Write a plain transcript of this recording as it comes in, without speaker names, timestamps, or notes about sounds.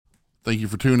Thank you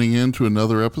for tuning in to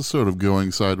another episode of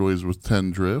Going Sideways with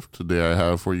 10 Drift. Today I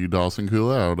have for you Dawson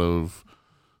Kula out of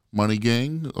Money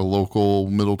Gang, a local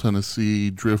Middle Tennessee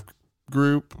drift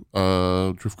group,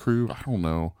 drift crew. I don't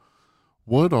know.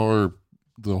 What are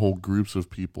the whole groups of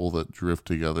people that drift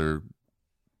together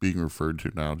being referred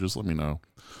to now? Just let me know.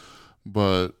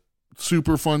 But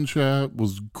super fun chat.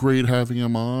 Was great having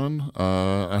him on.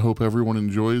 I hope everyone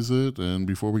enjoys it. And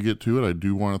before we get to it, I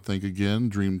do want to thank again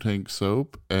Dream Tank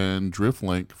Soap and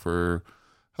DriftLink for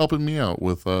helping me out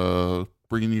with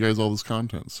bringing you guys all this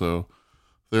content. So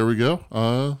there we go.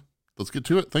 Let's get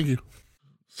to it. Thank you.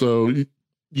 So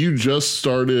you just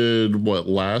started, what,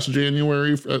 last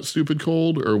January at Stupid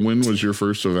Cold? Or when was your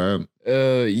first event?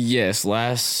 Yes,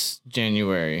 last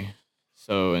January.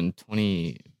 So in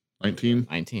 19?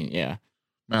 19, yeah.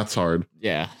 Math's hard.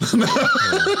 Yeah.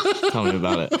 Tell me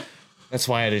about it. That's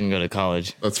why I didn't go to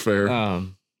college. That's fair.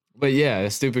 But yeah,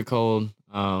 Stupid Cold.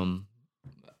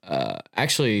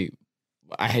 Actually,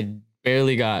 I had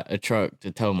barely got a truck to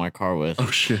tow my car with.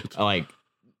 Oh, shit. Like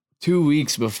 2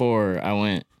 weeks before I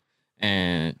went,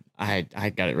 and I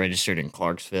got it registered in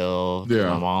Clarksville. Yeah.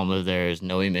 My mom lived there. There's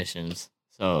no emissions.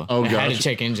 So I had to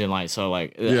check engine light. So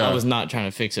I was not trying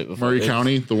to fix it before. Murray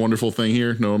County, the wonderful thing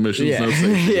here. No emissions, no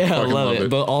safety. Yeah, I love it.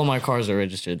 But all my cars are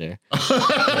registered there.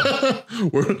 I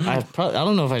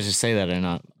don't know if I should say that or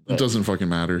not. It doesn't fucking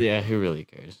matter. Yeah, who really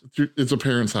cares? It's a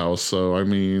parent's house, so I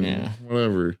mean,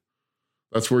 whatever.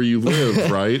 That's where you live,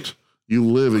 right? You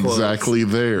live exactly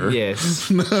there. Yes.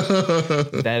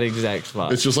 That exact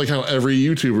spot. It's just like how every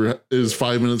YouTuber is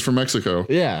 5 minutes from Mexico.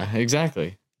 Yeah,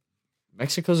 exactly.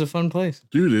 Mexico's a fun place.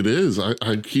 Dude, it is.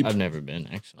 I've never been,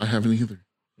 actually. I haven't either.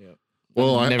 Yep.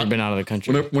 Well, I've never been out of the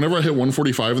country. Whenever I hit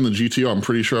 145 in the GTO, I'm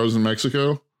pretty sure I was in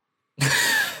Mexico.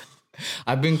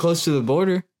 I've been close to the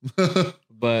border,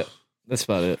 but that's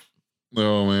about it.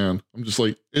 Oh, man. I'm just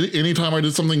like, anytime I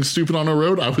did something stupid on a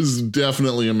road, I was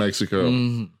definitely in Mexico.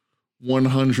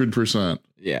 100%.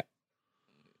 Yeah.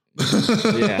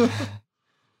 Yeah.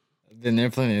 I've been there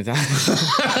plenty of times.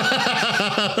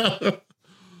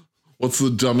 What's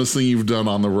the dumbest thing you've done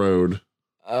on the road?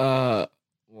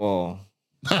 Well,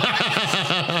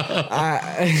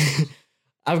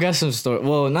 I've got some story.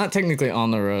 Well, not technically on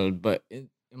the road, but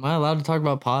am I allowed to talk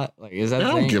about pot? Like, is that?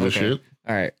 I don't give a shit.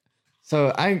 All right.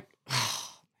 So I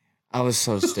was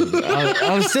so stupid.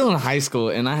 I was still in high school,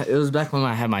 and it was back when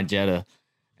I had my Jetta,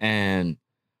 and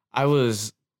I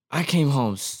came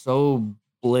home so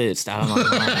blitzed out of my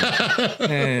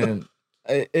mind,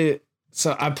 and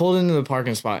So I pulled into the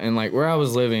parking spot, and like where I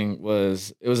was living it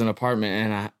was an apartment,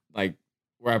 and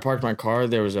where I parked my car,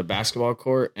 there was a basketball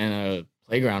court and a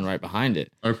playground right behind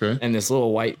it. Okay. And this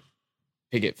little white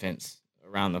picket fence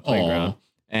around the playground. Aww.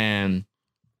 And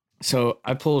so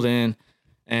I pulled in,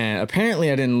 and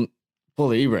apparently I didn't pull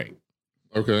the e-brake.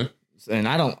 Okay. And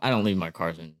I don't leave my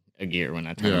cars in a gear when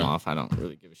I turn them off. I don't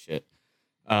really give a shit.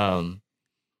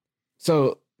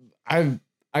 So I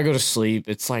go to sleep.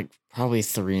 It's like probably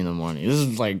 3 a.m. This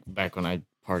is like back when I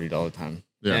partied all the time.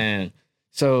 Yeah. And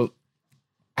so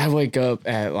I wake up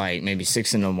at like maybe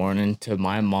 6 a.m. to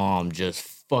my mom just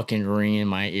fucking ringing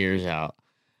my ears out.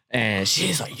 And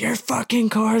she's like, your fucking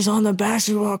car's on the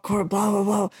basketball court, blah, blah,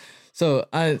 blah. So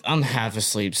I'm half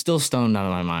asleep, still stoned out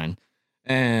of my mind.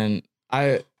 And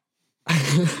I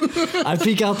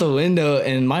peek out the window,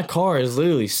 and my car is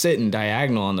literally sitting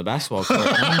diagonal on the basketball court.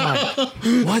 And I'm like,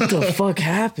 what the fuck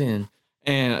happened?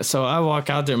 And so I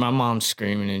walk out there, my mom's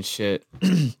screaming and shit.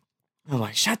 I'm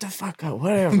like, shut the fuck up,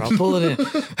 whatever, I'll pull it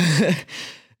in.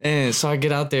 And so I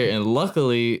get out there, and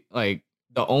luckily, like,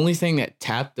 the only thing that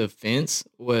tapped the fence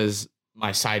was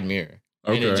my side mirror.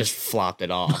 Okay. And it just flopped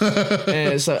it off.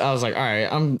 And so I was like, all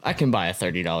right, I can buy a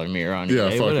 $30 mirror on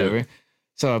eBay, whatever. It.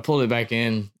 So I pulled it back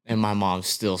in, and my mom's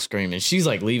still screaming. She's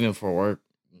like leaving for work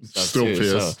and stuff still too.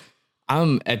 Pissed.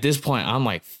 So at this point, I'm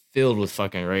like filled with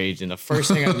fucking rage. And the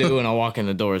first thing I do when I walk in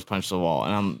the door is punch the wall.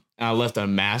 And I left a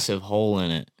massive hole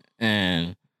in it.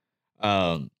 And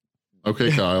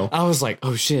okay, Kyle. I was like,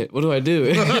 oh shit, what do I do?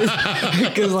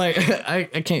 Because like I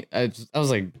can't. I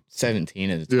was like 17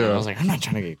 at the time. Yeah. I was like, I'm not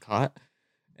trying to get caught.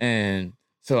 And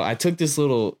so I had this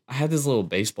little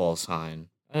baseball sign.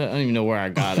 I don't even know where I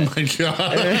got it. Oh my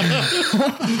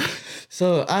God.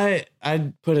 So I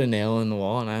put a nail in the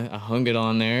wall, and I hung it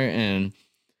on there, and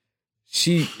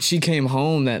she came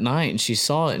home that night, and she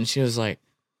saw it, and she was like,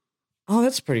 oh,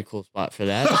 that's a pretty cool spot for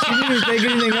that. She didn't think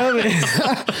anything of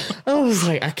it. I was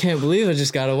like, I can't believe I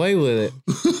just got away with it.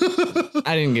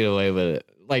 I didn't get away with it.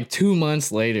 Like 2 months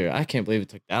later, I can't believe it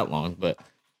took that long, but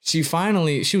she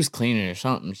was cleaning or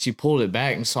something. She pulled it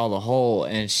back and saw the hole,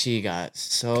 and she got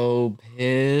so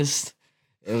pissed.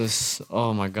 It was,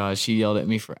 oh my God, she yelled at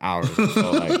me for hours.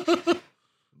 So like,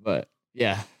 but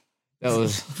yeah, that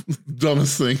was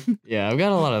dumbest thing. Yeah, I've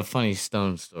got a lot of funny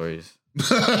stone stories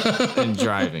in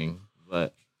driving,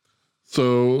 but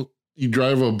so you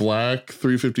drive a black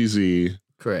 350Z.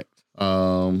 correct.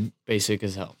 Basic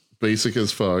as hell. Basic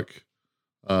as fuck.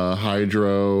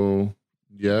 Hydro.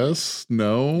 Yes.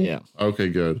 No. Yeah. Okay.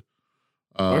 Good.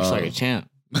 Works like a champ.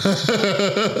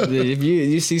 If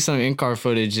you see some in-car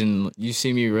footage and you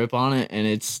see me rip on it and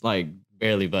it's like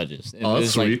barely budges. Oh,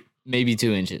 that's sweet. Like maybe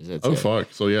 2 inches. That's oh it. Fuck.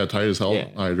 So yeah, tight as hell. Yeah.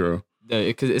 Hydro.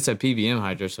 Because it's a PVM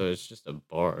hydro, so it's just a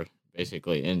bar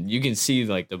basically, and you can see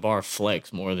like the bar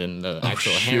flex more than the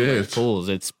actual hammer pulls.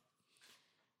 It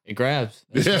grabs.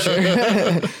 That's for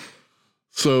sure.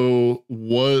 So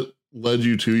what led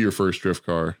you to your first drift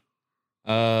car?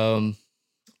 Well,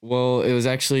 it was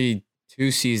actually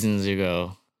 2 seasons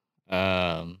ago.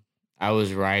 I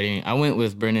was riding. I went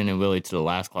with Brennan and Willie to the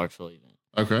last Clarksville event.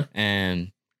 Okay.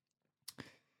 And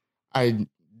I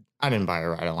didn't buy a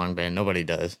ride along band. Nobody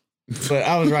does. But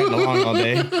I was riding along all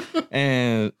day,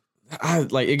 and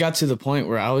it got to the point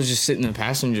where I was just sitting in the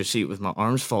passenger seat with my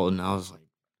arms folded, and I was like,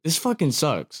 "This fucking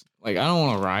sucks. Like, I don't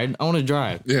want to ride. I want to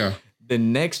drive." Yeah. The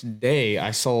next day,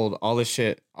 I sold all the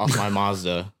shit off my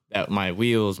Mazda, that my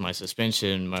wheels, my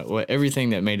suspension,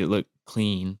 everything that made it look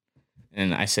clean,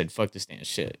 and I said, "Fuck this damn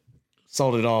shit."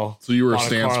 Sold it all. So you were a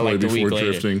stance boy before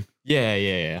drifting.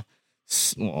 Yeah.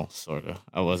 Well, sort of.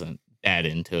 I wasn't that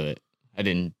into it. I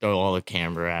didn't throw all the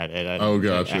camber at it.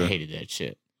 Gotcha. I hated that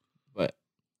shit. But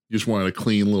you just wanted a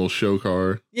clean little show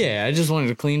car. Yeah, I just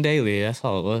wanted a clean daily. That's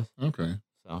all it was. Okay.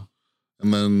 So.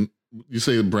 And then you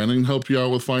say Brennan helped you out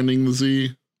with finding the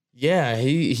Z? Yeah,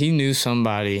 he knew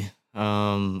somebody.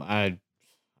 I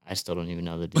still don't even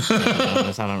know the dude's name.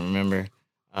 I don't remember.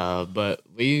 But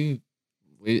we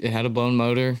had a blown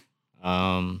motor.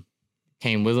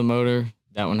 Came with a motor.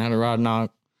 That one had a rod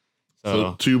knock.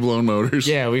 So 2 blown motors.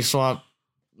 Yeah, we swapped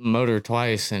motor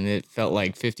twice, and it felt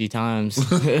like 50 times.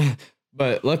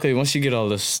 But luckily, once you get all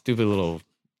the stupid little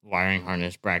wiring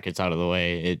harness brackets out of the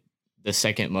way, the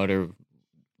second motor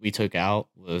we took out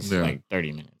was like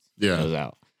 30 minutes. Yeah, it was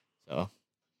out. So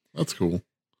that's cool.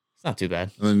 It's not too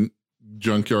bad. And then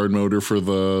junkyard motor for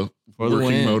the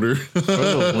working motor. For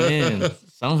the win.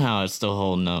 Somehow it's still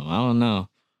holding up. I don't know.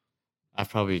 I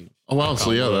probably. Oh wow!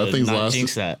 So yeah, that thing's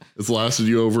lasted. It's lasted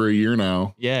you over a year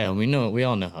now. Yeah, we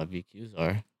all know how VQs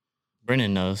are.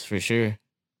 Brennan knows for sure.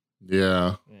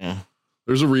 Yeah. Yeah.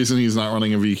 There's a reason he's not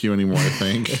running a VQ anymore, I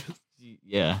think.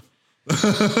 Yeah.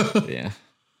 Yeah.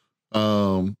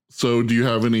 So do you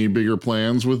have any bigger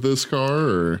plans with this car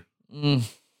or?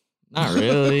 Not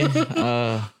really.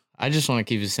 I just want to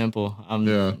keep it simple.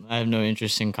 I have no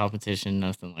interest in competition,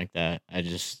 nothing like that. I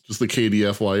just the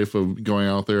KDF life of going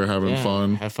out there, having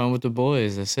fun. Have fun with the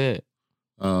boys. That's it.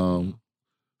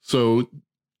 So it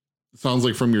sounds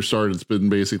like from your start, it's been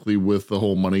basically with the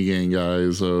whole Money Gang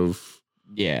guys of.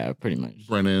 Yeah, pretty much.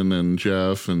 Brennan and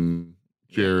Jeff and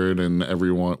Jared and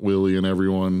everyone, Willie and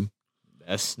everyone.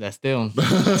 That's them.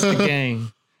 That's the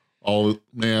gang.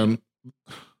 Man.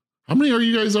 How many are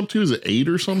you guys up to? Is it 8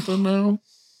 or something now?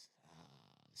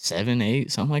 7,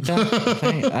 8, something like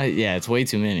that. Yeah, it's way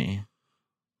too many.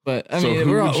 But I mean,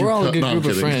 we're all a good group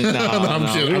of friends. No,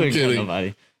 I'm kidding. I'm kidding.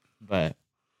 Nobody. But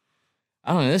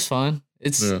I don't know. It's fun.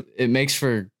 It makes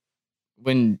for,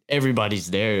 when everybody's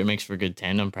there, it makes for good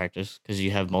tandem practice because you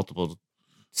have multiple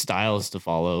styles to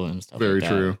follow and stuff. Very like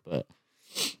true. That.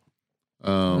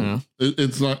 But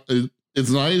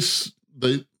it's nice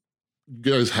that you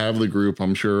guys have the group,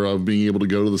 I'm sure, of being able to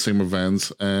go to the same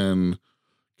events and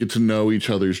get to know each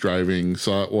other's driving.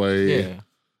 So that way,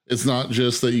 it's not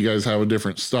just that you guys have a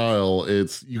different style.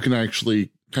 It's you can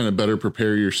actually kind of better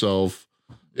prepare yourself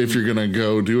if you're going to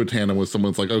go do a tandem with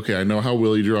someone. It's like, okay, I know how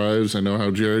Willie drives. I know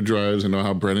how Jared drives. I know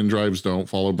how Brennan drives. Don't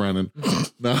follow Brennan.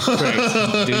 No.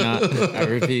 Correct. Do not. I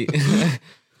repeat.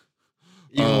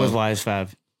 Even with Wise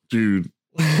Fab. Dude,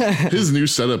 his new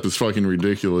setup is fucking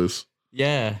ridiculous.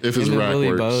 Yeah. If his rack Willie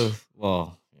works. Both.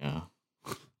 Well, yeah.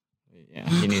 Yeah,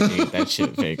 he needs to get that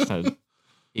shit fixed.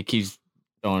 He keeps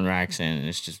throwing racks in and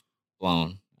it's just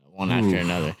blown one after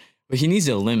another. But he needs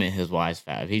to limit his Wise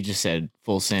Fab. He just said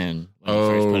full send when he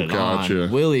first put it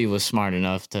on. Willie was smart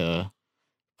enough to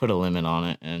put a limit on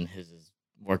it, and his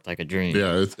worked like a dream.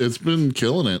 Yeah, it's been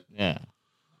killing it. Yeah.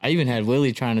 I even had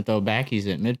Willie trying to throw backies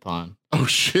at mid-pond. Oh,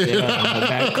 shit. Yeah, on the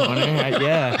back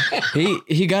corner.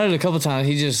 He got it a couple times.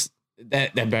 He just...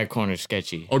 That back corner is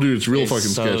sketchy. Oh, dude, it's real fucking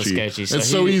sketchy. So it's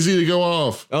so easy to go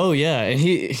off. Oh yeah, and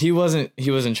he wasn't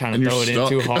trying to throw it in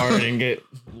too hard and get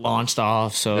launched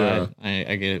off. So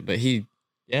I get it, but he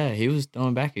was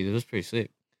throwing backies. It was pretty sick.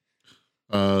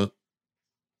 Uh,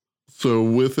 so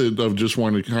with it, I've just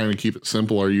wanted to kind of keep it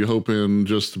simple. Are you hoping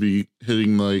just to be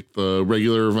hitting like the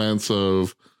regular events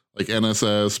of like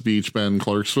NSS, Beach Bend,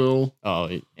 Clarksville, Oh,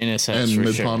 NSS and for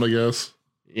Mid sure. Pond, I guess?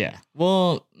 Yeah.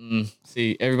 Well,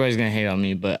 see, everybody's gonna hate on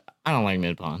me, but I don't like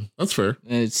Mid Pond. That's fair.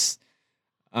 It's,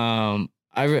 I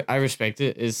respect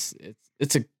it. It's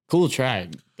a cool track.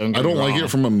 Don't get I don't me like wrong. it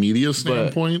from a media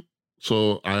standpoint,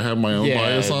 so I have my own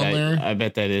bias on there. I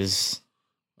bet that is.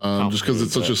 Just because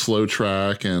it's such a slow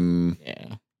track and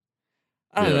Yeah.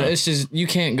 I don't know. It's just you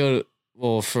can't go to.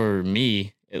 Well, for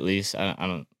me at least, I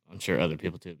don't. I'm sure other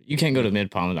people too. But you can't go to Mid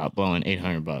Pond without blowing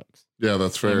 $800. yeah,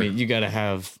 that's fair. I mean, you got to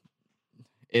have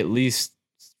at least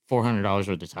 $400 worth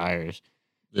of tires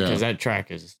yeah, because that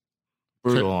track is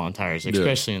brutal on tires, Yeah.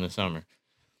 especially in the summer.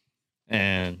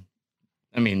 And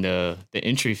I mean, the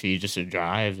entry fee just to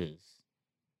drive is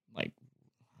like,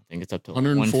 I think it's up to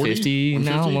 140? 150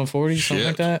 now, 140, something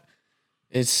like Shit. that.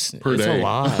 It's Per it's day. a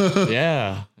lot,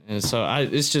 yeah. And so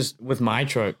it's just with my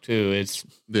truck too. It's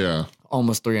yeah.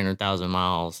 almost 300,000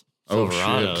 miles Oh,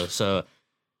 Silverado, shit. so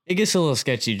it gets a little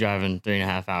sketchy driving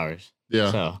 3.5 hours.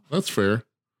 Yeah, So that's fair.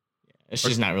 it's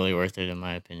just not really worth it in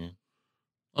my opinion.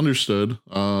 Understood.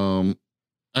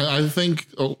 I think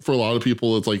for a lot of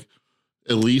people, it's like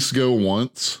at least go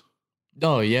once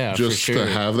Oh yeah, just for sure.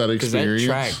 to have that Because that experience.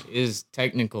 track is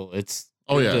technical. It's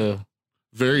Oh, good yeah. to-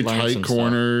 Very learn tight some stuff.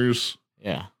 corners.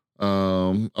 yeah.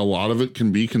 A lot of it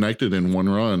can be connected in one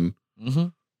run.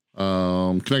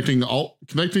 Mm-hmm. Connecting.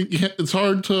 Yeah, it's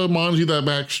hard to Monji that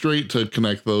back straight to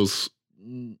connect those.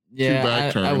 Yeah, back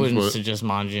I turns, wouldn't but- suggest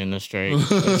Manji in the straight.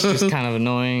 It's just kind of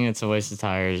annoying. It's a waste of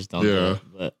tires. Don't do Yeah. it.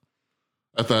 But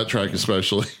At that track,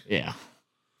 especially. yeah,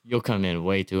 you'll come in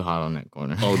way too hot on that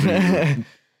corner. Oh, dude.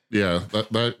 Yeah,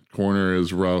 that corner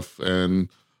is rough, and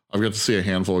I've got to see a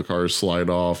handful of cars slide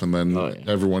off, and then Oh, yeah.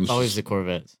 everyone's Always the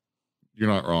Corvettes. you're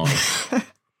not wrong.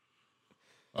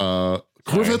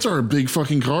 Corvettes are a big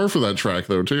fucking car for that track,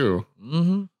 though, too.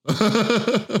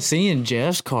 Mm-hmm. Seeing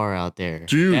Jeff's car out there,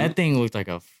 Dude. that thing looked like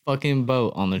a fucking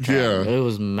boat on the track. Yeah. It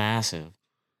was massive.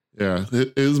 Yeah,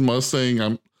 his Mustang.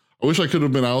 I wish I could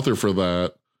have been out there for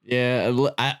that. Yeah,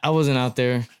 I wasn't out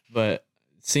there, but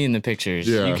seeing the pictures,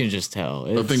 Yeah. you can just tell.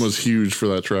 That thing was huge for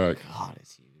that track. God,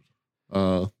 it's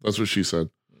huge. That's what she said.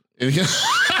 And yeah.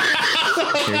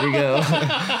 Here we go.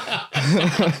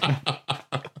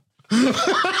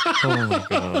 Oh my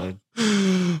god.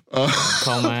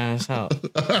 Call my ass out.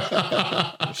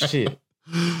 Shit.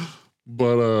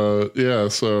 But yeah,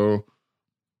 so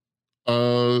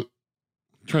trying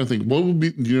to think what would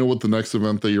be, do you know what the next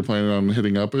event that you're planning on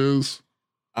hitting up is?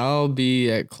 I'll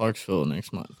be at Clarksville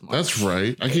next month. That's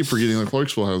right. I keep forgetting that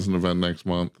Clarksville has an event next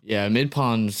month. Yeah, Mid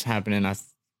Pond's happening. I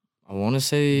want to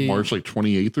say March like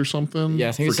 28th or something. Yeah,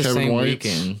 I think for it's the Kevin same White's?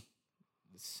 weekend.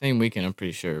 Same weekend, I'm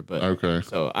pretty sure. But Okay.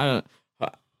 so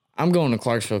I'm going to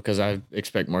Clarksville because I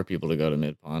expect more people to go to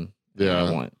Mid Pond. Yeah.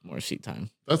 I want more seat time.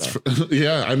 That's So,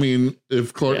 yeah. I mean,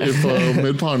 if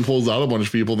Mid Pond pulls out a bunch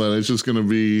of people, then it's just going to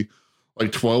be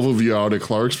like 12 of you out at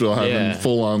Clarksville having Yeah.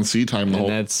 full on seat time the and whole.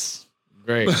 that's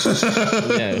great.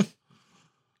 Yeah.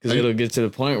 Because it'll get to the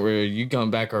point where you come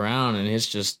back around and it's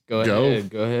just go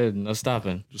ahead, no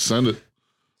stopping. Just send it.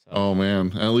 So, Oh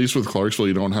man, at least with Clarksville,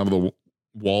 you don't have the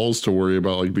walls to worry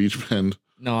about like Beach Bend.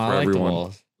 no, I for like everyone. the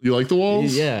walls. You like the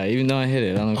walls? Yeah, even though I hit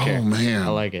it, I don't care. Oh man. I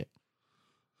like it.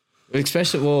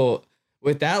 Especially,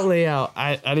 with that layout,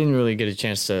 I didn't really get a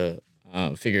chance to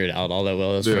figure it out all that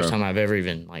well. It was the first Yeah. time I've ever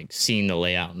even like seen the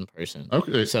layout in person.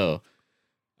 Okay. So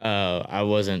I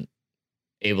wasn't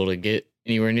able to get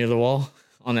anywhere near the wall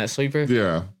on that sleeper.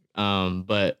 Yeah.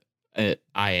 But at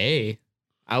IA,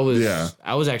 I was Yeah.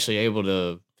 actually able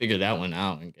to figure that one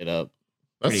out and get up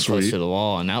That's pretty close sweet. to the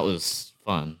wall, and that was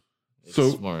fun. It's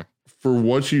So- more. For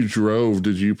what you drove,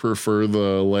 did you prefer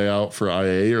the layout for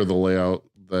IA or the layout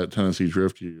that Tennessee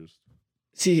Drift used?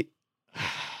 See,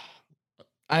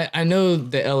 I know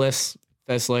the LS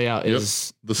Fest layout Yep.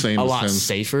 is The same a as lot 10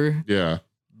 safer, Yeah.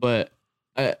 but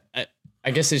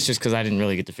I guess it's just because I didn't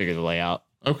really get to figure the layout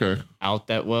Okay. out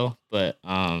that well. But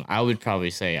I would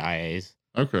probably say IAs,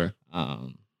 Okay.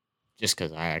 just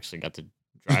because I actually got to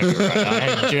drive it.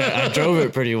 Right. I drove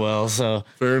it pretty well, so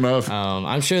Fair enough.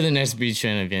 I'm sure the next Beach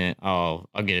Bend event, I'll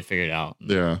get it figured out.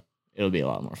 Yeah. It'll be a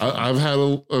lot more fun. I've had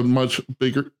a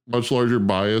much larger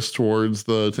bias towards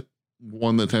the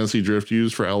one that Tennessee Drift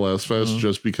used for LS Fest, Mhm.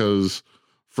 just because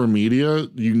for media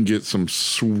you can get some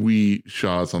sweet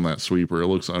shots on that sweeper. It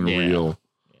looks unreal.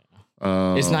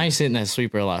 It's nice hitting that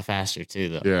sweeper a lot faster too,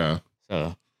 though. Yeah.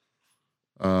 So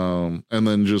And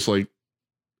then just like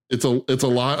it's a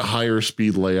lot higher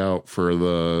speed layout for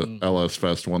the Mhm. LS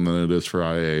Fest one than it is for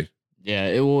IA. Yeah,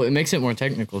 it makes it more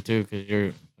technical too,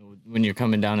 because when you're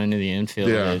coming down into the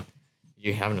infield,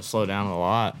 you're having to slow down a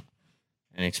lot,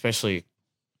 and especially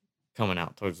coming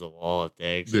out towards the wall at the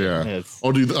exit. Yeah.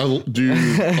 Oh, dude,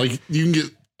 like you can get.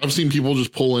 I've seen people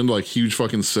just pull into like huge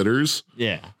fucking sitters.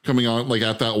 Yeah. Coming on like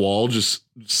at that wall, just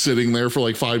sitting there for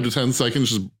like 5 to 10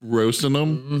 seconds, just roasting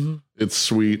them. Mm-hmm. It's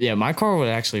sweet. Yeah, my car would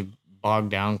actually bog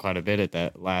down quite a bit at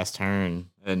that last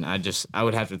turn, and I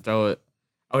would have to throw it.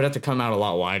 I would have to come out a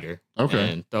lot wider.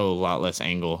 Okay. And throw a lot less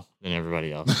angle than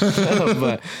everybody else.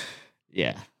 But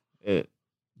yeah.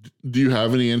 Do you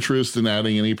have any interest in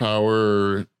adding any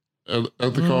power at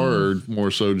the car, or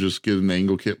more so just get an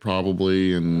angle kit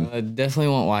probably? And I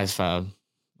definitely want WiseFab,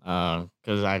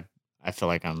 because I feel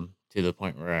like I'm to the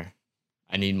point where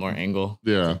I need more angle.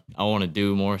 Yeah. I want to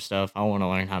do more stuff. I want to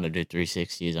learn how to do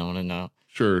 360s. I want to know.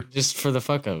 Sure. Just for the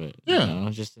fuck of it. Yeah.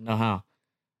 Just to know how.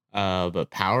 But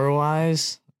power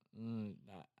wise,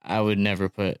 I would never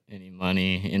put any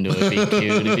money into a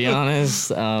VQ, to be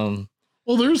honest.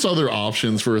 Well, there's other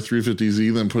options for a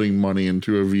 350Z than putting money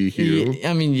into a VQ.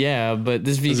 I mean, yeah, but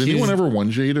this VQ. Has anyone ever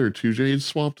 1J'd or 2J'd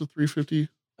swapped to 350?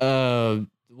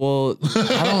 Well,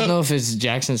 I don't know if it's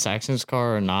Jackson Saxon's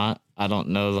car or not. I don't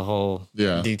know the whole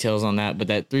details on that. But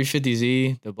that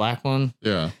 350Z, the black one,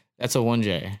 that's a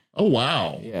 1J. Oh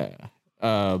wow. Yeah.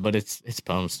 But it's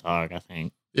Pome stock, I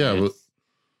think. Yeah, but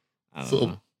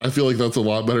I feel like that's a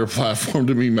lot better platform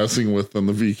to be messing with than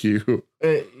the VQ.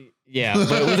 Yeah,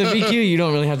 but with a VQ, you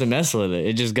don't really have to mess with it.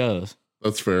 It just goes.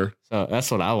 That's fair. So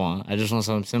that's what I want. I just want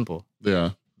something simple. Yeah.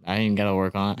 I ain't got to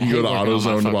work on it. You go to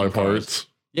AutoZone to buy parts.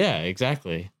 Yeah,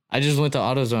 exactly. I just went to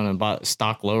AutoZone and bought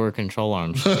stock lower control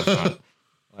arms.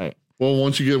 Like, well,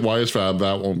 once you get WiseFab,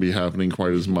 that won't be happening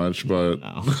quite as much, but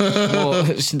no. Well,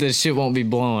 the shit won't be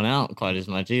blowing out quite as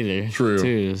much either. True.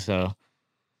 Too, so.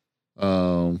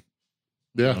 Yeah.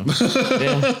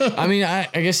 Yeah. I mean, I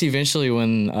guess eventually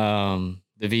when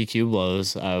the VQ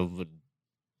blows, I would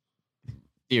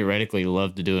theoretically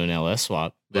love to do an LS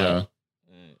swap. But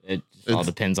it all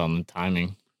depends on the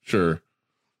timing. Sure.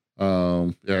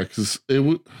 Yeah, because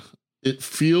it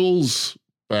feels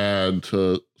bad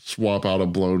to swap out a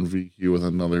blown VQ with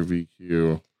another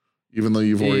VQ, even though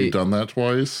you've already done that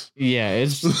twice. Yeah,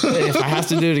 it's if I have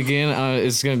to do it again,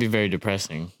 it's going to be very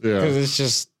depressing. Yeah, because it's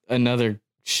just another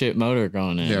shit motor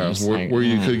going in. Yeah, where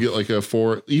you could get like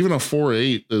even a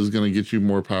 4.8 is going to get you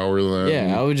more power than.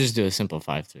 Yeah, I would just do a simple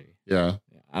 5.3. Yeah,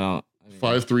 I mean,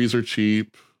 5.3s are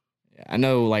cheap. Yeah, I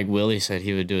know, like Willie said,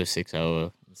 he would do a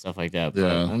 6.0 and stuff like that.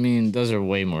 But I mean, those are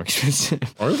way more expensive.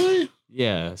 Are they?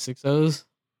 Yeah, 6.0s.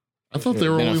 I thought they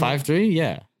were only a 5.3.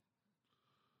 Yeah,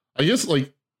 I guess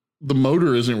like the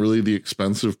motor isn't really the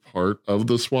expensive part of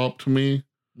the swap to me.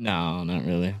 No, not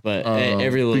really. But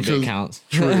every little bit counts.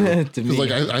 True. Because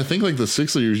like I think like the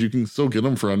 6-liters, you can still get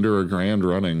them for under $1,000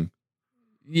 running.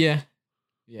 Yeah.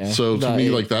 Yeah. So to me,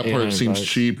 like that part seems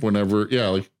cheap whenever. Yeah.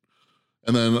 Like,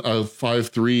 and then a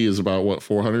 5.3 is about what,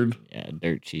 400? Yeah,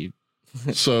 dirt cheap.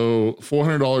 So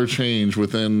 $400 change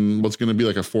within what's going to be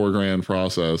like a $4,000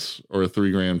 process or a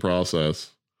 $3,000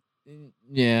 process.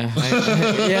 Yeah.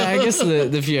 I guess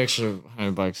the few extra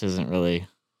 $100 isn't really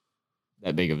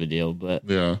that big of a deal, but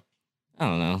yeah, I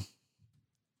don't know.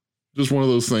 Just one of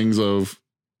those things of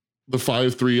the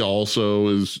 5.3 also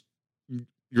is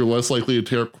you're less likely to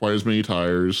tear quite as many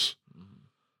tires.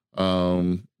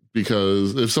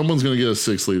 Because if someone's going to get a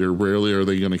 6-liter, rarely are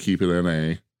they going to keep it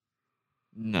NA.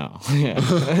 No. Yeah.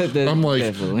 I'm like,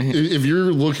 if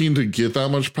you're looking to get that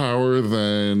much power,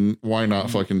 then why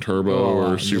not fucking turbo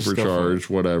or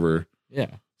supercharge, whatever. Yeah.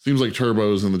 Seems like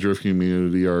turbos in the drift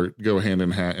community go hand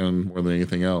in hand more than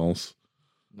anything else.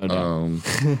 No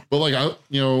doubt. But like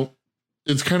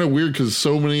it's kind of weird because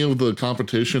so many of the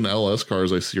competition LS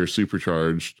cars I see are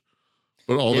supercharged,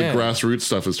 but all the grassroots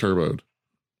stuff is turboed.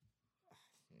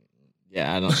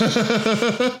 Yeah, I don't.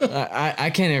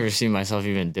 I can't ever see myself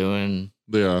even doing.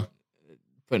 Yeah.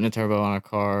 Putting a turbo on a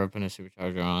car, putting a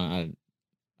supercharger on.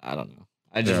 I don't know.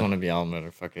 I just want to be all motor.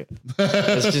 Fuck it.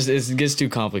 It gets too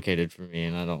complicated for me,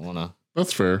 and I don't want to.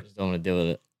 That's fair. Just don't want to deal with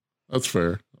it. That's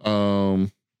fair.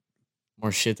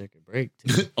 More shit that could break.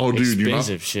 Too. Oh, dude,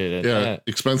 expensive shit.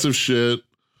 Expensive shit,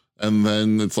 and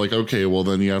then it's like, okay, well,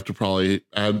 then you have to probably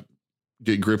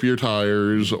get grippier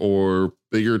tires or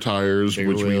bigger tires, which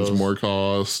wheels. Means more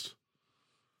cost.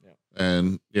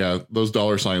 And those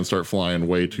dollar signs start flying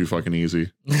way too fucking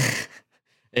easy.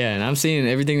 Yeah, and I'm seeing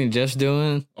everything that Jeff's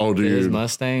doing. Oh, dude. His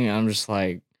Mustang, I'm just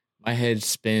like, my head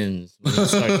spins when I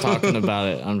start talking about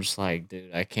it. I'm just like,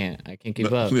 dude, I can't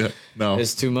keep up. Yeah, no.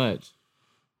 It's too much.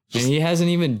 And he hasn't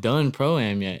even done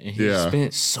Pro-Am yet. And he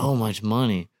spent so much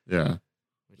money. Yeah.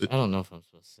 Which I don't know if I'm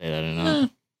supposed to say that or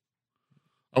not.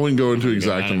 I wouldn't go into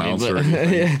exact amounts or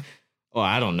anything. Well,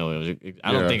 I don't know.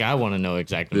 I don't think I want to know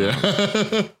exact amounts.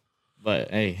 Yeah.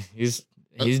 But hey, he's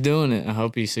doing it. I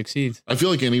hope he succeeds. I feel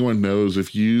like anyone knows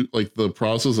if you like the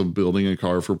process of building a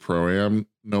car for Pro-Am,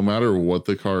 no matter what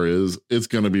the car is, it's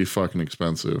going to be fucking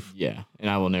expensive. Yeah. And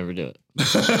I will never do it.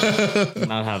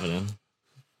 Not happening.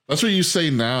 That's what you say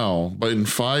now, but in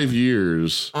 5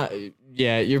 years.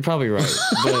 Yeah, you're probably right.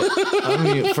 But I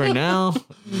mean, for now,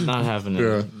 not happening.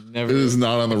 Yeah. Never. It is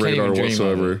not on the radar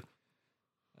whatsoever.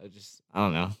 I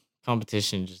don't know.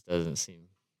 Competition just doesn't seem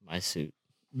my suit.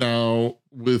 Now,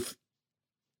 with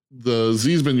the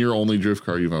Z's been your only drift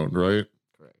car you've owned, right?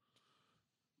 Correct.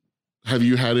 Have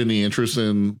you had any interest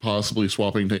in possibly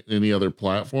swapping to any other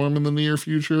platform in the near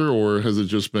future, or has it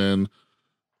just been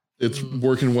it's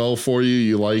working well for you?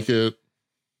 You like it?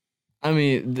 I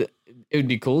mean, it would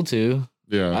be cool to.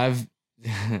 Yeah.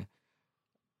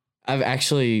 I've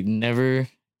actually never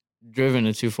driven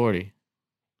a 240.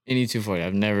 Any 240.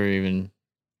 I've never even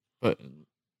put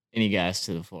any gas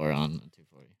to the floor on a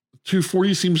 240.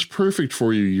 240 seems perfect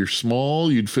for you. You're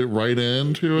small. You'd fit right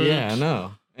into it. Yeah, I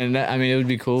know. And that, I mean, it would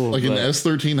be cool. Like an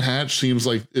S13 hatch seems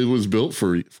like it was built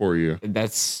for you.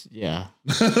 That's, yeah.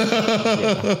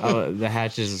 The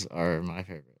hatches are my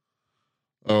favorite.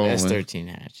 Oh, S13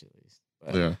 hatch, at least.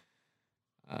 But, yeah.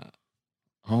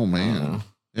 Oh, man.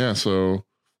 Yeah, so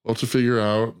we'll have to figure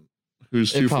out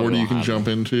whose 240 you can jump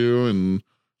into and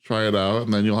try it out,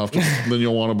 and then you'll have to. Then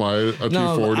you'll want to buy a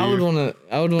 240. I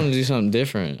would want to do something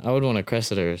different. I would want a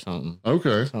Cressida or something.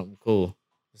 Okay, something cool.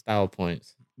 Style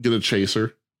points. Get a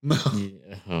chaser.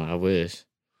 Yeah, I wish.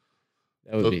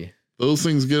 That would be. Those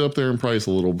things get up there in price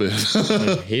a little bit.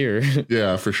 Here.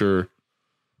 Yeah, for sure.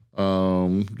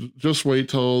 Just wait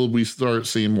till we start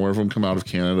seeing more of them come out of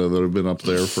Canada that have been up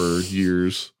there for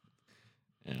years.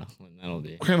 Yeah, that'll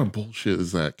be. What kind of bullshit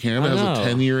is that? Canada has a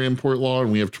 10-year import law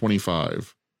and we have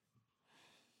 25.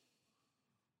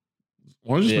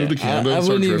 Why don't you just move to Canada and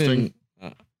start drifting?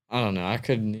 I don't know. I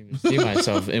couldn't even see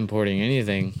myself importing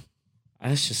anything.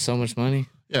 That's just so much money.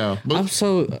 Yeah, but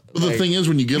the thing is,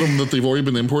 when you get them that they've already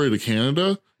been imported to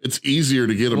Canada, it's easier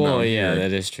to get them down here.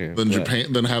 That is true. Than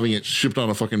Japan, than having it shipped on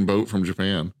a fucking boat from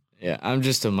Japan. Yeah, I'm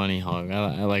just a money hog.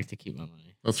 I like to keep my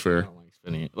money. That's fair. I don't like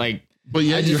spending it. But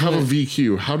yet you have a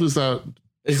VQ. How does that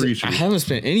treat you? I haven't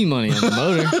spent any money on the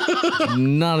motor.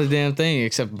 Not a damn thing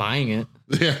except buying it.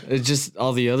 Yeah. It's just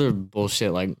all the other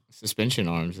bullshit like suspension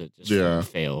arms that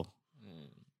just fail.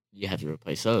 You have to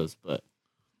replace those, but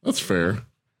that's fair.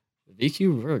 The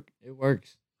VQ it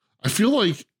works. I feel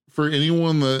like for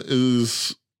anyone that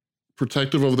is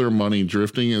protective of their money,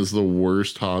 drifting is the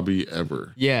worst hobby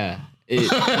ever. Yeah.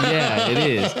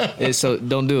 It is. So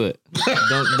don't do it.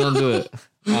 Don't do it.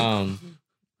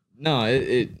 No,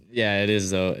 it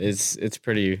is though. It's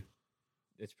pretty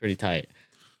tight.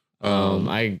 I'm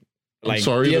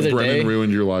sorry that Brennan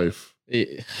ruined your life.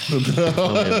 Tell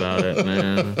me about it,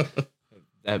 man.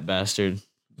 That bastard.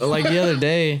 But the other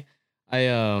day,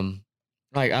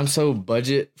 I'm so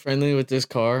budget friendly with this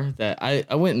car that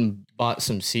I went and bought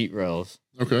some seat rails.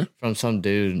 Okay. From some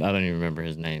dude. I don't even remember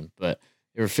his name, but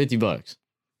they were $50.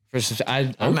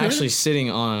 I'm actually sitting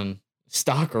on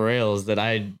stock rails that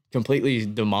I completely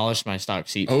demolished my stock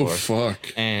seat for. Oh,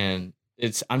 fuck. And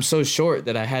I'm so short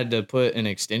that I had to put an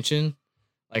extension,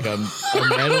 like a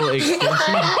metal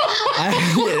extension.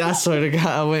 I swear to God,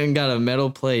 I went and got a metal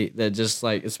plate that just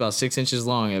it's about 6 inches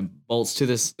long. It bolts to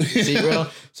this seat rail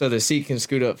so the seat can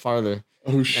scoot up farther.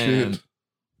 Oh, shit. And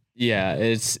yeah,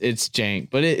 it's jank,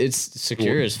 but it's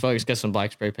secure as fuck. It's got some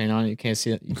black spray paint on it. You can't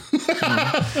see it.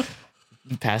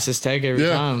 You pass this tech every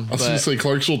time. I was going to say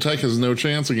Clarksville Tech has no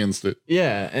chance against it.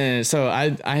 Yeah, and so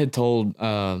I had told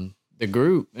the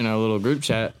group in our little group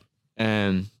chat,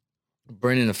 and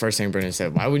the first thing Brennan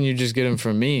said, "Why wouldn't you just get them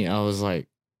from me?" I was like,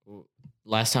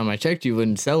 "Last time I checked, you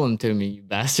wouldn't sell them to me, you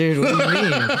bastard. What do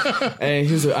you mean?" And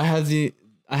he was like,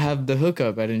 I have the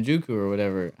hookup at Injuku or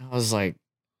whatever. I was like,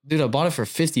 dude, I bought it for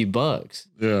 $50.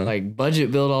 Yeah.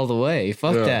 Budget build all the way.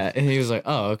 Fuck that. And he was like,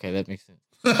 oh, okay, that makes sense.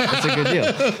 That's a good deal.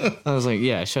 I was like,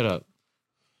 yeah, shut up.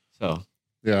 So.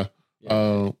 Yeah.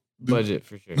 Budget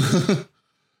for sure.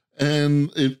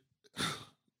 And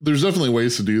there's definitely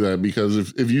ways to do that, because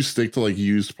if you stick to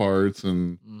used parts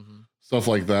and stuff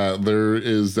like that, there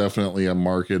is definitely a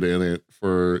market in it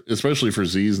especially for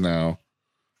Z's now.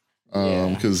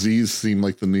 Because Z's seem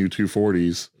like the new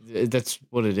 240s. That's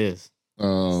what it is. That's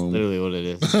literally what it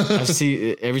is. I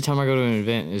see every time I go to an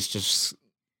event, it's just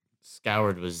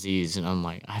scoured with Z's, and I'm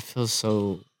like, I feel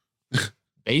so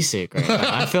basic right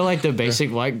now. I feel like the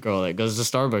basic white girl that goes to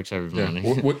Starbucks every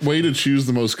morning. Way to choose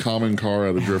the most common car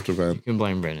at a drift event. You can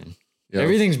blame Brennan. Yeah.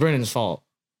 Everything's Brennan's fault.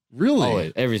 Really?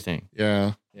 Always. Everything.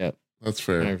 Yeah. Yep. That's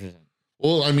fair. 100%.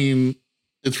 Well, I mean,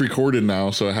 it's recorded now,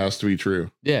 so it has to be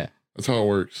true. Yeah. That's how it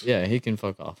works. Yeah, he can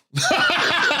fuck off.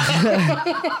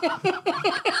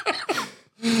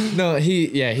 No,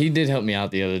 he did help me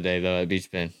out the other day though at Beach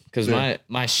Bend because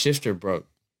my shifter broke.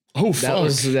 Oh, fuck.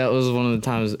 That was one of the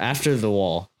times after I hit the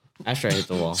wall.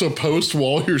 So post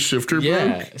wall, your shifter broke?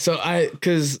 Yeah. So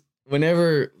because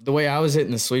whenever the way I was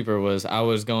hitting the sweeper was I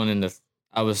was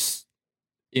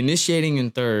initiating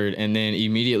in third and then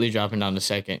immediately dropping down to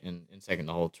second and second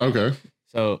the whole time. Okay.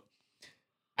 So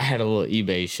I had a little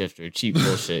eBay shifter, cheap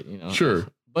bullshit, Sure.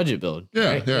 Budget build.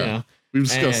 Yeah, right? yeah. We've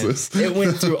discussed this. It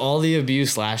went through all the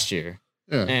abuse last year.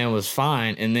 Yeah. And was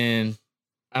fine. And then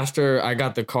after I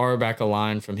got the car back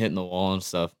aligned from hitting the wall and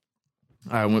stuff,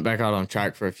 I went back out on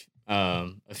track for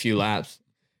a few laps,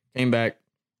 came back,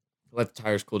 let the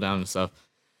tires cool down and stuff.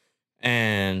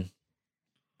 And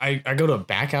I go to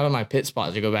back out of my pit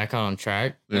spot to go back out on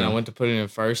track. And I went to put it in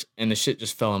first and the shit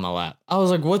just fell in my lap. I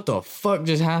was like, what the fuck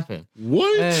just happened?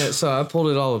 What? And so I pulled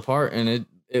it all apart and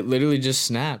it literally just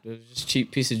snapped. It was just a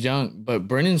cheap piece of junk. But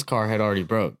Brennan's car had already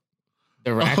broke.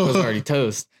 The rack was already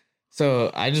toast.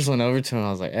 So I just went over to him. I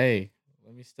was like, hey,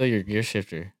 let me steal your gear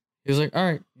shifter. He was like, all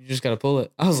right, you just got to pull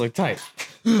it. I was like, tight.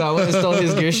 So I went and stole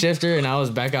his gear shifter and I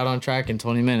was back out on track in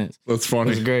 20 minutes. That's It funny.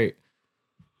 was great.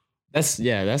 That's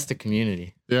the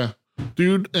community. Yeah.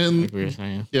 Dude, and Like we were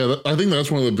saying. yeah, I think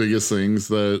that's one of the biggest things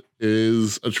that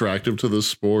is attractive to this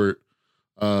sport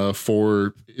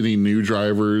for any new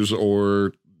drivers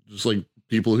or just like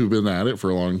people who've been at it for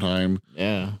a long time.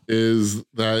 Yeah. Is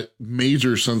that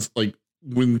major sense, like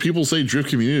when people say drift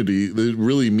community, it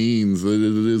really means that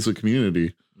it is a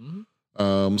community.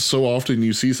 Mm-hmm. So often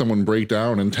you see someone break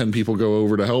down and 10 people go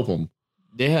over to help them.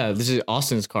 Yeah, this is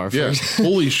Austin's car first. Yeah,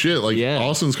 holy shit. Like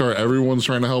Austin's car, everyone's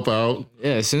trying to help out.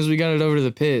 Yeah, as soon as we got it over to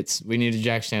the pits, we needed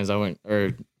jack stands.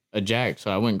 Or a jack. So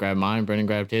I went and grabbed mine. Brendan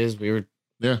grabbed his. We were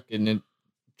getting it,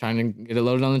 trying to get it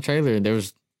loaded on the trailer. There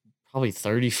was probably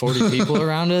 30, 40 people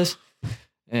around us.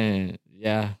 And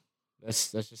yeah,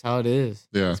 that's just how it is.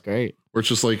 Yeah. It's great. Where it's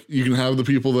just like, you can have the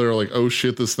people that are like, oh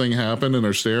shit, this thing happened, and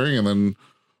they're staring. And then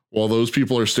while those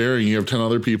people are staring, you have 10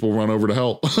 other people run over to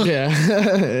help. Yeah.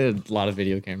 A lot of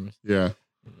video cameras. Yeah.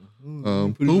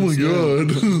 Oh my God.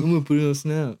 God. I'm going to put it on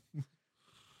Snap.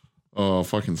 Oh,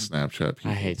 fucking Snapchat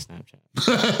people. I hate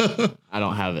Snapchat. I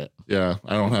don't have it. Yeah,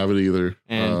 I don't have it either.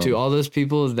 And to all those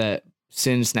people that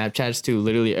send Snapchats to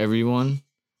literally everyone,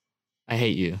 I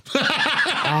hate you.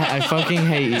 I fucking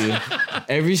hate you.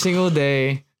 Every single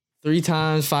day, 3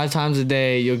 times, 5 times a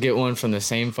day, you'll get one from the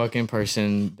same fucking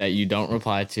person that you don't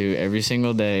reply to every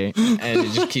single day. And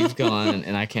it just keeps going,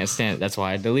 and I can't stand it. That's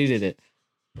why I deleted it.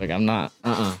 Like, I'm not,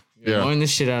 You're annoying the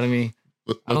shit out of me.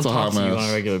 I don't talk to you on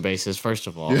a regular basis, first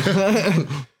of all. Yeah.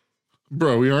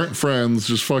 Bro, we aren't friends.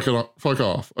 Just fuck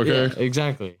off, okay? Yeah,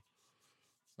 exactly.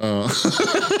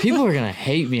 People are going to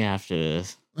hate me after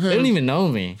this. They don't even know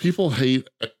me. People hate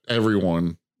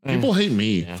everyone. People hate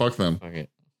me. Yeah, fuck them. Fuck it.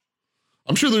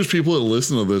 I'm sure there's people that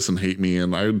listen to this and hate me,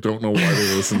 and I don't know why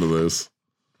they listen to this.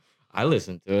 I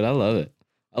listen to it. I love it.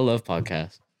 I love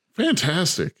podcasts.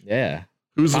 Fantastic. Yeah.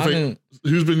 Who's been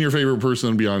your favorite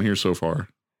person to be on here so far?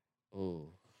 Oh,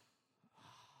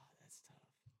 that's tough.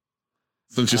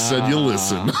 Since you said you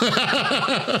listen.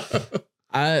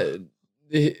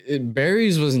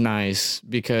 Barry's was nice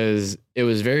because it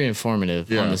was very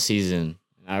informative on the season.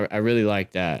 I really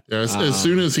like that. Yeah, as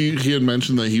soon as he had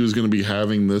mentioned that he was going to be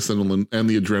having this and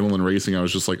the adrenaline racing, I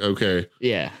was just like, okay.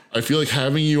 Yeah. I feel like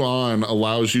having you on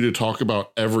allows you to talk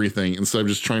about everything instead of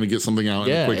just trying to get something out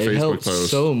in a quick Facebook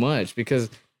post. So much because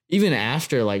even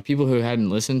after, like, people who hadn't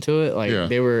listened to it, like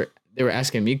they were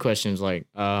asking me questions like,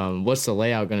 what's the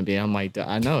layout going to be? I'm like,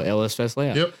 I know, LS Fest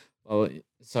layout. Yep. Well,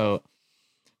 so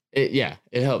it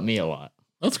helped me a lot.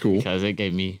 That's cool. Because it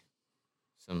gave me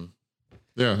some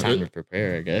time to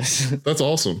prepare, I guess. That's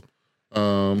awesome.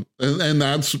 And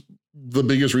that's the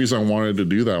biggest reason I wanted to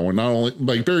do that one. Not only,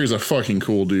 like, Barry's a fucking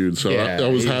cool dude, so I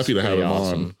was happy to have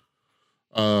him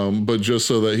on. But just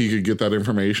so that he could get that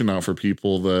information out for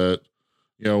people that,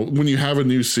 you know, when you have a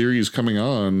new series coming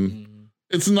on,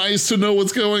 it's nice to know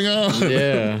what's going on.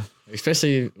 Yeah.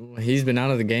 Especially he's been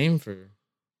out of the game for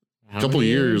a couple of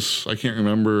years. I can't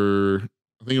remember.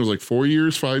 I think it was like 4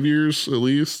 years, 5 years at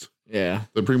least. Yeah.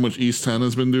 That pretty much East 10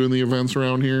 has been doing the events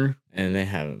around here. And they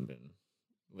haven't been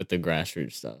with the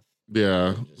grassroots stuff.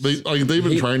 Yeah. They've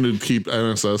been trying to keep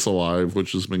NSS alive,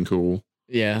 which has been cool.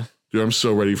 Yeah. Dude, I'm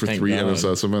so ready for 3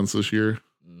 NSS events this year.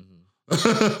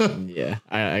 Yeah.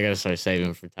 I gotta start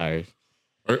saving for tires.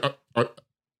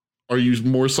 Are you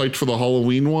more psyched for the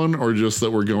Halloween one or just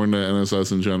that we're going to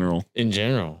NSS in general? In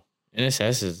general.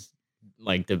 NSS is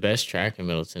like the best track in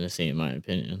Middle Tennessee, in my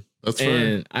opinion. That's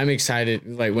fair. And I'm excited.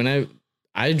 Like when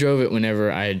I drove it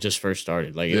whenever I had just first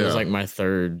started. Like it was like my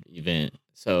third event.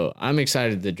 So I'm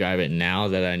excited to drive it now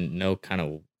that I know kind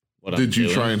of what I'm doing. Did you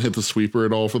try and hit the sweeper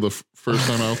at all for the first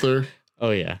time out there? Oh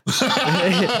yeah.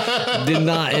 Did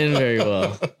not end very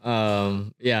well.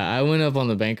 Yeah, I went up on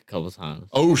the bank a couple times.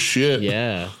 Oh shit.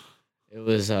 Yeah. It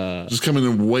was just coming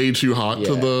in way too hot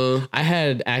to the I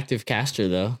had active caster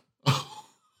though.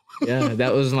 Yeah,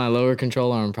 that was my lower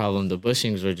control arm problem. The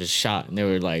bushings were just shot and they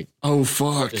were like, oh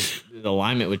fuck. The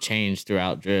alignment would change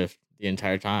throughout drift the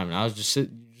entire time. And I was just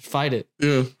fight it.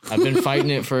 Yeah. I've been fighting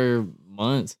it for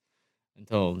months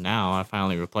until now. I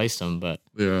finally replaced them, but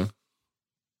yeah.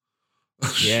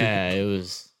 Yeah, it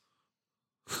was.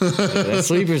 That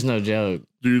sleeper's no joke,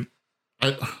 dude.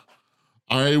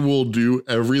 I will do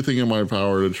everything in my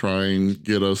power to try and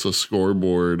get us a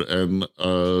scoreboard and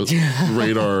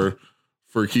radar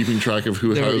for keeping track of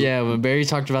who has. Yeah, when Barry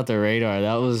talked about the radar,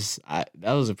 that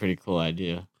was a pretty cool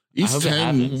idea. East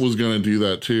 10 was going to do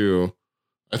that too.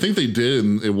 I think they did,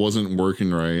 and it wasn't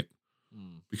working right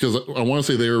because I want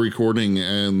to say they were recording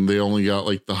and they only got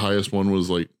like the highest one was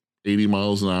like 80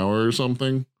 miles an hour or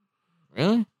something.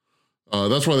 Really?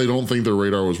 That's why they don't think their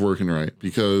radar was working right,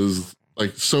 because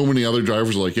like so many other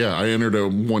drivers are like, yeah, I entered at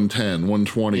 110,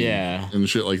 120 and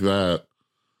shit like that.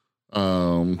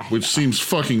 Which seems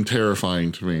fucking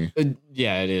terrifying to me.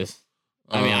 Yeah, it is.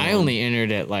 I mean, I only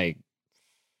entered at like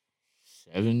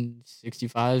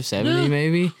 765, 70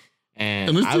 maybe.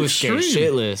 And I was scared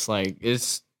shitless. Like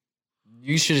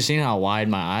you should have seen how wide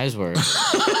my eyes were.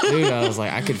 Dude, I was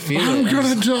like, I could feel I'm it.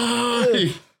 gonna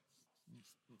die.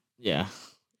 Yeah.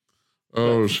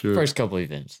 Oh shit. First couple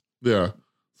events. Yeah.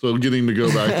 So getting to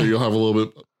go back there, you'll have a little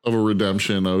bit of a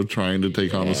redemption of trying to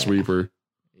take on the sweeper.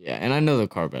 Yeah, and I know the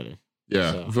car better.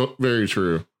 Yeah, very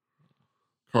true.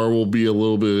 Car will be a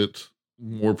little bit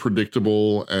more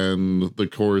predictable, and the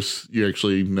course, you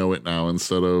actually know it now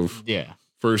instead of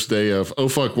first day of, oh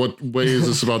fuck, what way is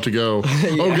this about to go?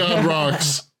 Oh god,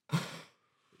 rocks.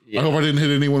 I hope I didn't hit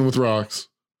anyone with rocks.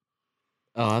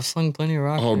 Oh, I've slung plenty of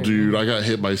rocks. Oh, dude, I got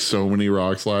hit by so many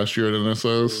rocks last year at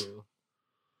NSS.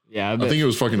 Yeah, I think it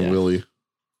was fucking Willie.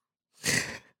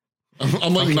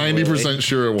 I'm like 90%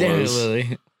 sure it was. Damn it,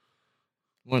 Willie.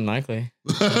 More than likely.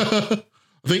 I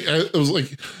think it was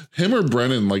like him or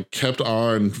Brennan like kept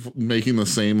on making the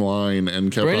same line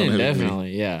and kept Brennan on hitting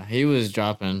definitely, yeah. He was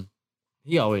dropping.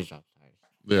 He always drops tires.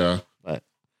 Yeah. But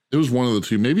it was one of the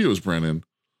two. Maybe it was Brennan.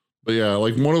 But yeah,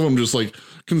 like one of them just like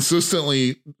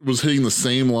consistently was hitting the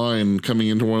same line coming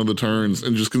into one of the turns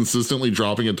and just consistently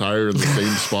dropping a tire in the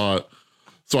same spot.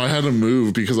 So I had to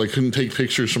move because I couldn't take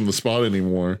pictures from the spot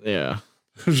anymore. Yeah.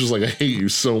 I was just like, I hate you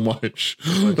so much.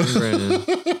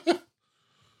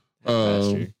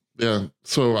 Yeah.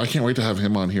 So I can't wait to have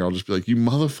him on here. I'll just be like, you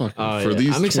motherfucker, for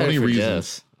these 20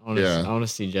 reasons. I want to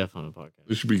see Jeff on the podcast.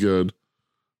 It should be good.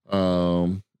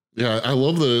 Yeah, I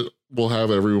love that we'll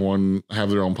have everyone have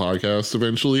their own podcast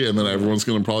eventually, and then everyone's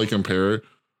going to probably compare.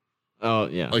 Oh,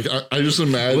 yeah. Like, I just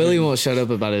imagine. Willie won't shut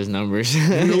up about his numbers.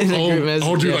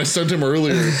 Oh, dude, I sent him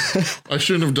earlier. I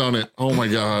shouldn't have done it. Oh, my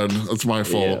God. That's my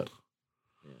fault.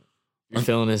 Yeah. You're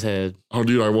filling his head. Oh,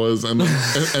 dude, I was. And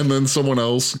then someone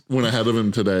else went ahead of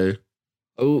him today.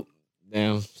 Oh,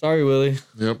 damn. Sorry, Willie.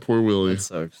 Yep, poor Willie. That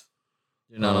sucks.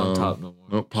 You're not on top no more.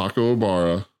 Nope, Paco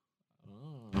Ibarra.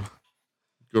 Oh.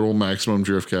 Good old Maximum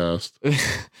Driftcast.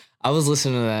 I was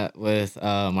listening to that with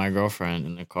my girlfriend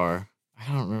in the car.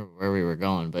 I don't remember where we were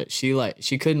going, but she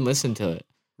couldn't listen to it.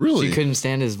 Really? She couldn't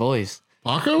stand his voice.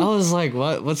 Paco? I was like,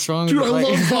 what's wrong Dude, with I like,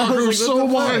 love Paco so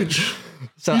much.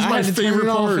 So he's I my had to favorite turn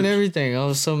it off part. and everything. I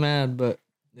was so mad, but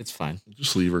it's fine.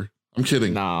 Just leave her. I'm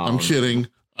kidding. No. I'm kidding.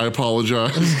 I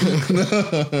apologize.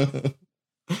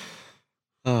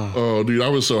 Oh, dude, I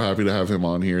was so happy to have him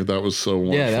on here. That was so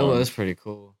much that fun. was pretty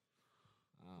cool.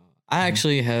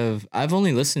 I've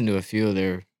only listened to a few of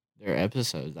their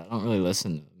episodes. I don't really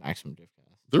listen to Maximum Driftcast.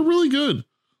 They're really good.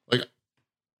 Like,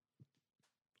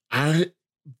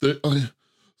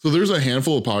 so there's a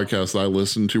handful of podcasts that I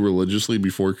listened to religiously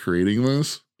before creating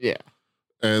this. Yeah.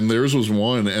 And theirs was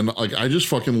one. And like, I just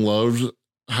fucking loved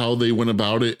how they went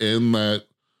about it, in that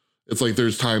it's like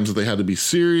there's times that they had to be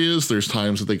serious. There's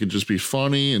times that they could just be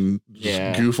funny and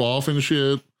just goof off and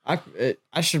shit. I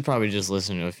should probably just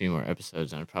listen to a few more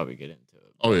episodes and I'd probably get into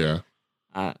it. Oh yeah.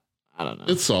 I don't know.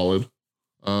 It's solid.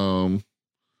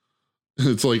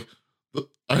 It's like,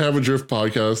 I have a drift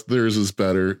podcast. Theirs is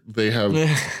better. They have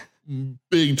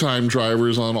big time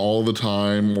drivers on all the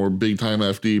time, or big time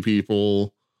FD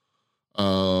people.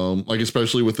 Like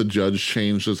especially with the judge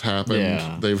change that's happened.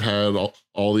 Yeah. They've had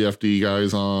all the FD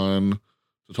guys on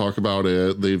to talk about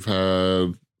it. They've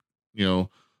had,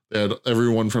 they had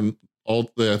everyone from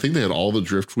I think they had all the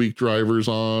Drift Week drivers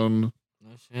on.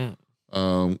 Oh shit.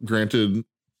 Granted,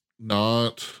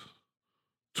 not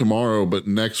tomorrow, but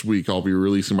next week I'll be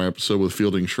releasing my episode with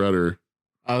Fielding Shredder.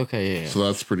 Okay, yeah. So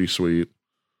that's pretty sweet.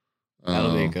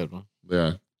 That'll be a good one.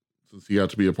 Yeah. Since he got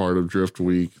to be a part of Drift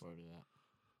Week,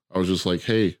 I was just like,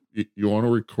 hey, you want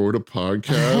to record a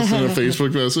podcast and a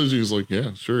Facebook message? He was like,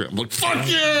 yeah, sure. I'm like, fuck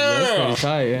yeah! That's pretty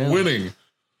tight, yeah. Winning.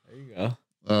 There you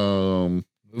go.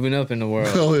 Moving up in the world.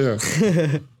 Hell yeah.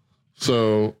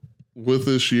 So with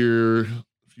this year,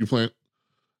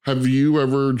 have you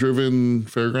ever driven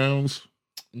Fairgrounds?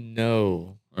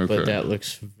 No. Okay. But that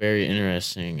looks very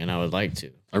interesting, and I would like to.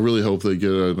 I really hope they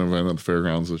get an event at the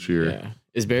Fairgrounds this year. Yeah.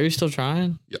 Is Barry still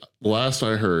trying? Yeah. Last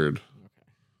I heard.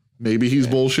 Maybe he's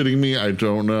bullshitting me. I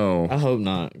don't know. I hope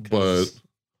not. But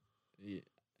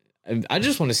I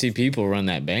just want to see people run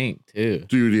that bank too.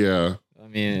 Dude, yeah. I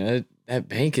mean, that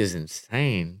bank is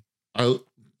insane. It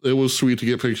was sweet to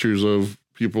get pictures of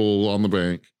people on the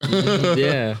bank.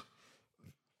 Yeah.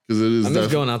 Because it is. I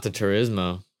miss going out to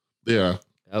Turismo. Yeah.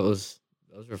 Those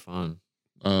were fun.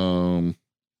 I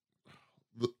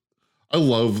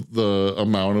love the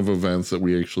amount of events that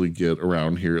we actually get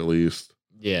around here, at least.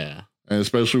 Yeah. And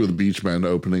especially with Beach Bend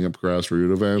opening up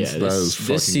grassroots events, that is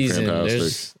fucking this season, fantastic.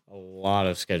 There's a lot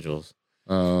of schedules.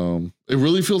 It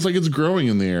really feels like it's growing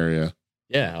in the area.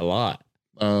 Yeah, a lot.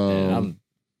 And I'm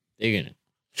digging it.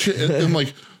 And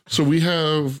like, so we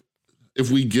have,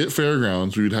 if we get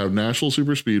Fairgrounds, we'd have National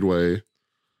Super Speedway,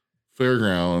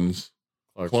 Fairgrounds,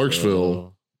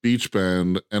 Clarksville, Beach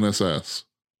Bend, NSS.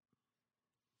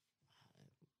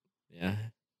 Yeah.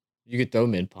 You could throw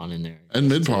Mid-Pond in there. And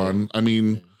Mid-Pond. I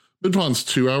mean, Mid-Pond's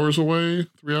 2 hours away,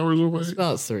 3 hours away. It's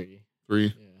about 3. 3.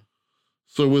 Yeah.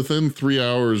 So within 3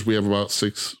 hours, we have about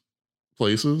 6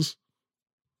 places.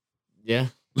 Yeah.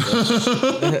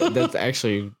 That's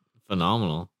actually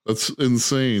phenomenal. That's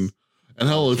insane. And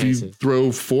hell, if you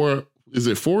throw 4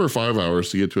 or 5 hours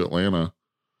to get to Atlanta?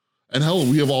 And hell,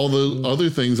 we have all the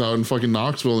other things out in fucking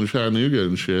Knoxville and Chattanooga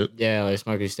and shit. Yeah, like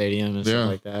Smoky Stadium and stuff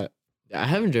like that. Yeah, I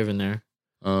haven't driven there.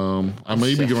 I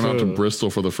may be going out to Bristol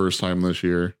for the first time this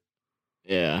year.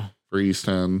 Yeah. For East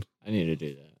 10. I need to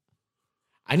do that.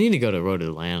 I need to go to Road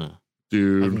Atlanta.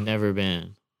 Dude. I've never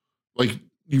been. Like,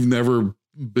 you've never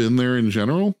been there in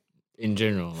general? In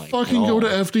general. Like, fucking go to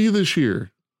FD this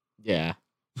year. Yeah.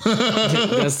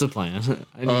 That's the plan.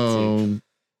 I need to.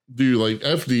 Dude, like,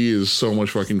 FD is so much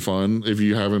fucking fun if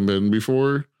you haven't been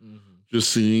before. Mm-hmm.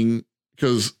 Just seeing,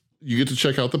 because you get to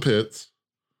check out the pits.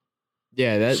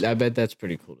 Yeah, I bet that's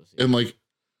pretty cool to see. And like,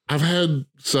 I've had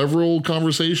several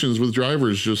conversations with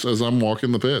drivers just as I'm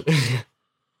walking the pit.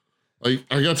 Like,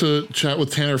 I got to chat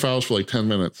with Tanner Faust for like 10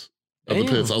 minutes at the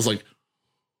pits. I was like,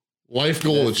 life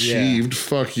goal achieved. Yeah.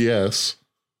 Fuck yes.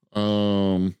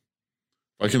 I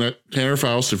can, Tanner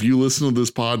Faust, if you listen to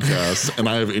this podcast and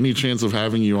I have any chance of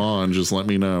having you on, just let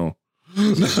me know.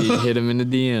 Hit him in the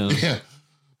DM. Yeah.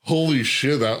 Holy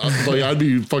shit. I'd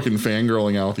be fucking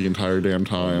fangirling out the entire damn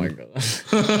time.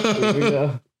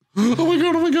 Oh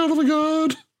my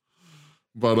god.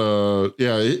 But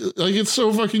yeah, it's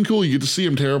so fucking cool. You get to see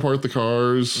him tear apart the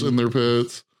cars in their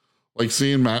pits. Like,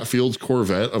 seeing Matt Field's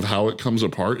Corvette of how it comes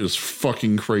apart is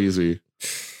fucking crazy.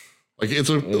 Like, it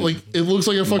looks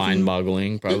like a fucking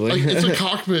mind-boggling, probably. It's a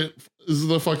cockpit is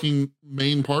the fucking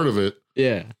main part of it.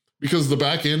 Yeah. Because the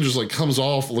back end just like comes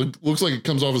off, looks like it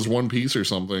comes off as one piece or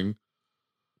something.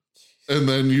 And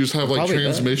then you just have like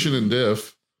transmission and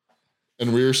diff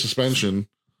and rear suspension.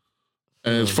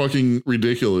 And it's fucking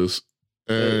ridiculous.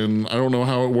 And I don't know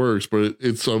how it works, but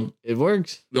it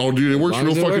works. Oh, dude, it works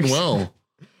real fucking well.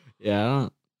 Yeah,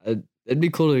 it'd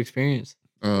be cool to experience.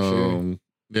 Sure.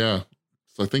 Yeah.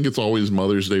 So I think it's always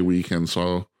Mother's Day weekend,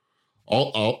 so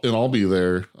I'll be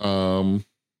there.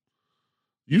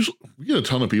 Usually we get a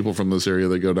ton of people from this area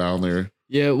that go down there.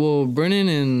 Yeah, well, Brennan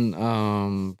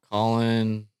and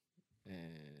Colin and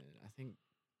I think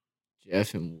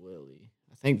Jeff and Willie.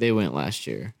 I think they went last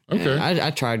year. Okay.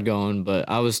 I tried going, but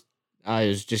I was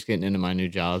just getting into my new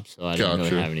job, so I didn't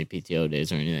really have any PTO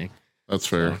days or anything. That's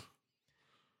fair.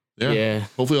 So, yeah.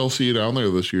 Hopefully I'll see you down there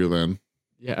this year then.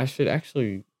 Yeah, I should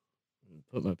actually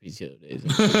put my PTO days in.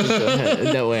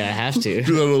 That way I have to.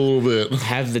 Do that a little bit.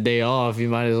 Have the day off, you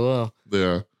might as well.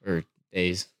 Yeah. Or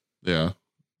days. Yeah.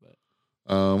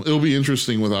 But it'll be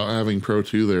interesting without having Pro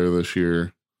 2 there this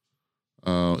year.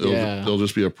 It'll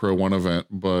just be a Pro 1 event,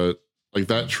 but like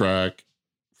that track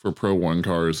for Pro 1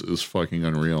 cars is fucking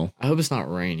unreal. I hope it's not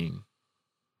raining.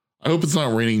 I hope it's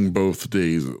not raining both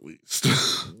days at least.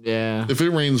 Yeah. If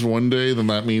it rains one day, then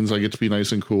that means I get to be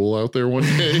nice and cool out there one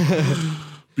day.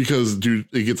 Because, dude,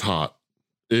 it gets hot.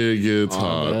 It gets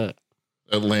hot.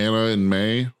 Atlanta in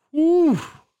May. Woo.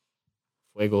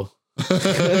 Wiggle.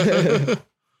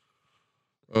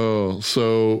 Oh,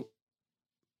 so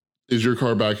is your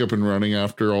car back up and running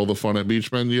after all the fun at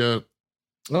Beach Bend yet?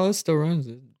 Oh, it still runs.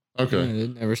 Okay. Yeah,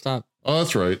 it never stopped. Oh,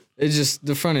 that's right. It's just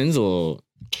the front end's a little,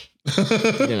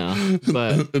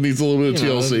 but it needs a little bit of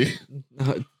TLC.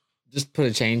 Just put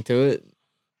a chain to it.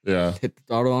 Yeah. Hit the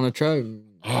throttle on a truck.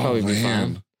 Probably be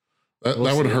fine.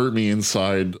 That would hurt me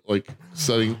inside, like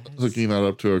hooking that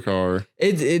up to a car.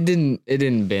 It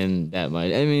didn't bend that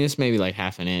much. I mean, it's maybe like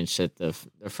half an inch at the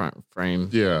front frame.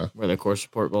 Yeah. Where the core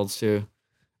support bolts to.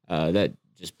 That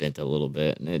just bent a little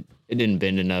bit, and it didn't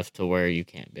bend enough to where you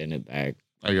can't bend it back.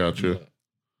 I got you. But,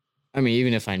 I mean,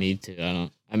 even if I need to,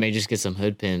 I may just get some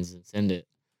hood pins and send it.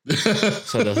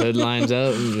 So the hood lines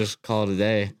up and just call it a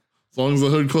day. As long as the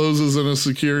hood closes and is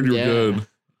secured, you're good.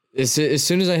 As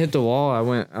soon as I hit the wall, I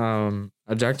went,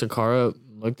 I jacked the car up,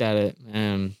 looked at it,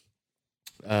 and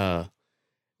I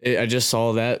just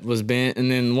saw that was bent.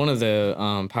 And then one of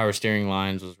the power steering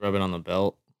lines was rubbing on the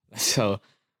belt. So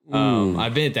I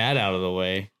bent that out of the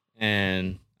way,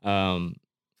 and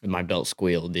my belt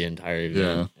squealed the entire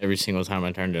event. Yeah. Every single time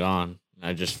I turned it on,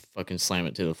 I just fucking slam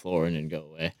it to the floor and it'd go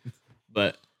away.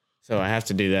 But so I have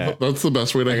to do that. That's the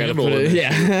best way to handle it.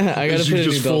 Yeah, I gotta put a new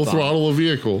just belt full throttle a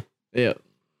vehicle. Yeah,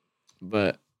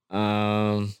 but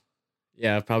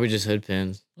yeah, probably just hood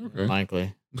pins. Okay,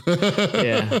 likely.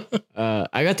 Yeah,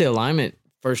 I got the alignment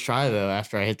first try though.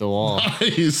 After I hit the wall,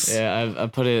 nice. Yeah, I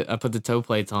put the toe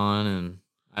plates on and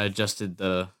I adjusted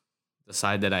the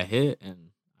side that I hit and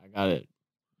I got it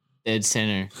dead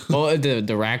center. Well,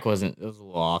 the rack wasn't. It was a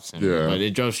little off center, but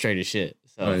it drove straight as shit.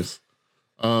 So. Nice.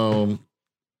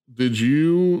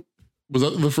 Was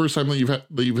that the first time that you've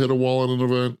hit a wall at an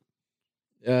event?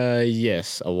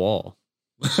 Yes, a wall.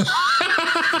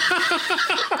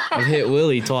 I've hit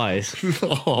Willie twice,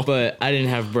 but I didn't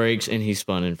have brakes and he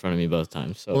spun in front of me both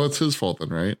times. So well, that's his fault then,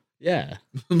 right? Yeah.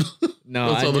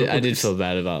 No, I did feel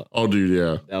bad about. Oh, dude,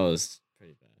 yeah, that was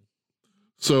pretty bad.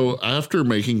 So after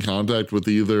making contact with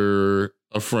either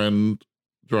a friend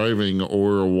driving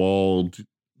or a wall,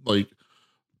 like,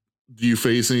 do you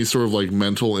face any sort of like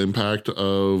mental impact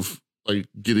of like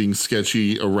getting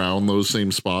sketchy around those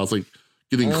same spots, like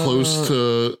getting close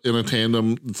to in a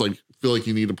tandem? It's like feel like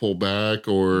you need to pull back,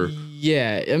 or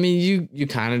yeah, I mean you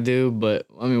kind of do, but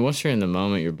I mean once you're in the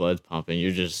moment, your blood's pumping,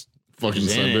 you're just fucking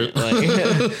send it.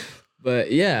 Like,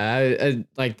 but yeah, I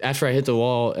like after I hit the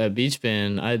wall at Beach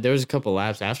Bend, there was a couple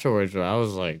laps afterwards where I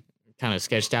was like kind of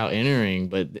sketched out entering,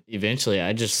 but eventually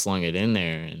I just slung it in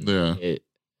there, and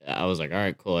I was like, all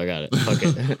right, cool, I got it, fuck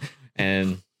it,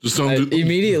 and just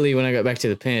immediately when I got back to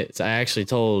the pits, I actually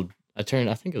I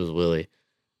think it was Willie.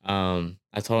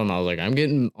 I told him, I was like, I'm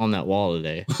getting on that wall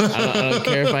today. I don't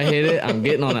care if I hit it, I'm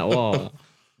getting on that wall.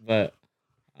 But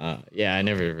yeah, I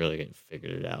never really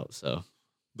figured it out. So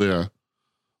yeah.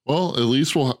 Well, at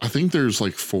least I think there's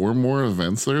like 4 more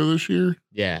events there this year.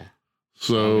 Yeah.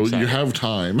 So you have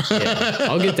time. Yeah,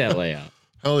 I'll get that layout.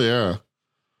 Hell yeah.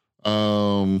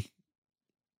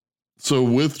 So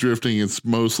with drifting, it's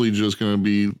mostly just going to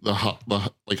be the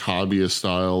like hobbyist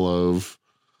style of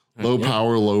low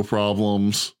power, low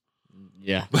problems.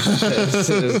 Yeah.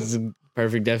 That's a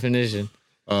perfect definition.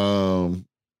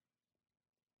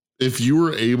 If you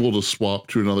were able to swap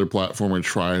to another platform or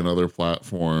try another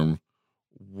platform,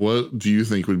 what do you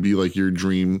think would be like your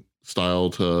dream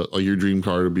style like your dream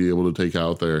car to be able to take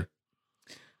out there?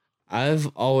 I've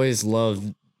always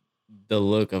loved the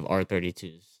look of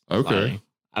R32s. Okay. Sliding.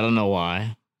 I don't know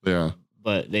why. Yeah.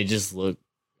 But they just look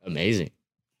amazing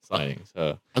sliding.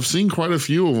 So I've seen quite a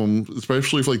few of them,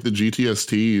 especially for like the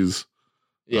GTSTs.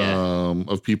 Yeah.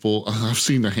 Of people. I've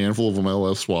seen a handful of them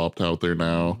LS swapped out there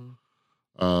now.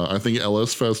 Mm-hmm. I think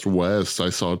LS Fest West, I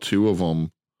saw 2 of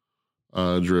them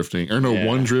drifting. Or no,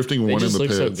 one drifting, one in the pits. They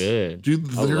just look so good.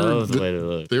 Dude, I love the way they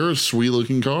look. They're a sweet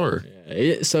looking car.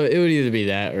 Yeah. So it would either be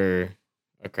that or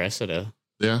a Cressida.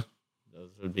 Yeah. Those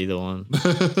would be the one.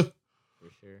 For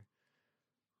sure.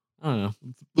 I don't know.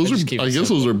 I guess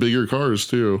those are bigger cars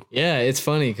too. Yeah, it's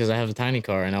funny because I have a tiny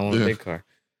car and I want a big car.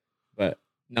 But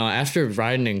no, after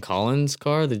riding in Colin's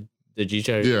car, the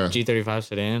G35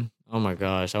 sedan, oh my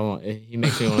gosh, he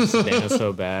makes me want a sedan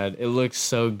so bad. It looks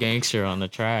so gangster on the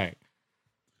track.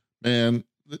 Man,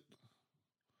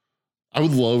 I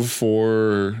would love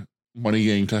for Money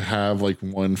Gang to have like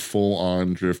one full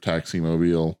on drift taxi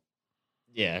mobile.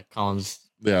 Yeah, Colin's.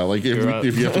 Yeah, like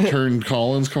if you have to turn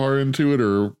Colin's car into it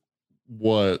or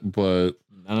what, but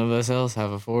None of us else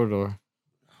have a 4-door.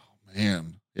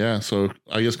 Man. Yeah, so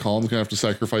I guess Colin's going to have to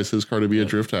sacrifice his car to be a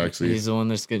drift taxi. He's the one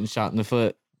that's getting shot in the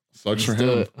foot. Sucks for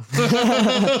him.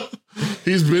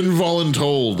 He's been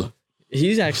voluntold.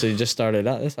 He's actually just started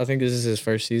out. I think this is his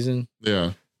first season.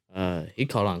 Yeah. He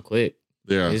caught on quick.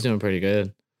 Yeah. He's doing pretty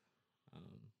good.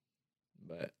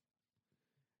 But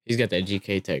he's got that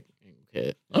GK Tech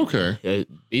kit. Okay. Yeah,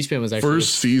 B-Spin was actually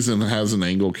first season has an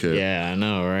angle kit. Yeah, I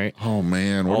know, right? Oh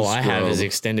man. All I have is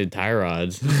extended tie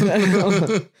rods.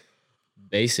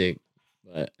 Basic.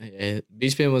 But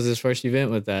B-Spin was his first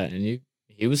event with that, and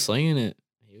he was slinging it.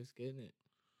 He was getting it.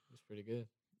 It was pretty good.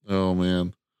 Oh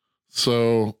man.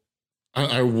 So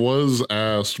I was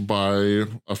asked by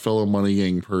a fellow Money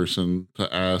Gang person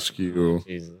to ask you. Oh,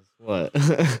 Jesus. What?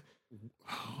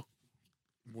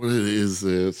 What is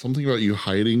it? Something about you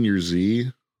hiding your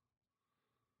Z?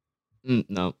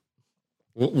 No.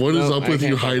 What is up with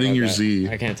you hiding your Z?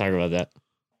 I can't talk about that.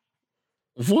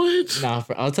 What? Nah,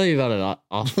 I'll tell you about it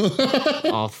off.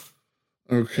 Off.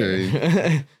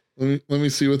 Okay. let me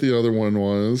see what the other one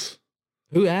was.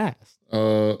 Who asked?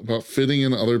 About fitting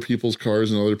in other people's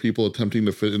cars and other people attempting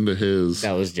to fit into his.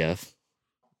 That was Jeff.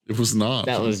 It was not.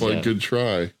 That was but Jeff. Good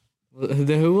try.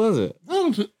 Who was it?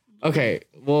 Okay,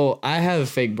 well, I have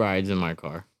fake brides in my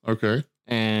car. Okay.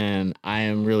 And I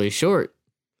am really short.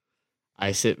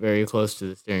 I sit very close to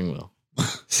the steering wheel.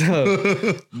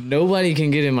 So nobody can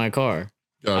get in my car.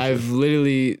 Gotcha. I've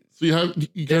literally... So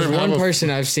there's one person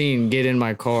I've seen get in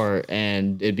my car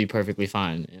and it'd be perfectly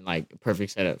fine and like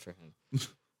perfect setup for him.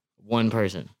 One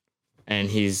person. And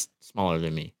he's smaller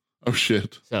than me. Oh,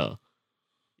 shit. So,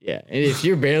 yeah. And if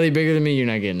you're barely bigger than me, you're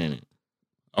not getting in it.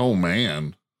 Oh,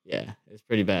 man. Yeah, it's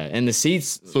pretty bad. And the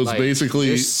seats... So it's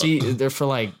basically... they're for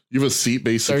like... You have a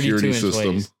seat-based security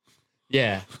system. Ways.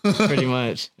 Yeah, pretty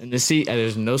much. And the seat...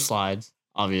 there's no slides,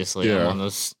 obviously. Yeah. I'm on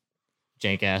those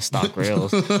jank-ass stock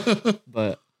rails.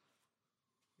 But,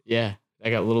 yeah, I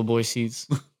got little boy seats.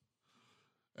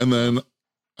 And then,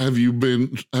 have you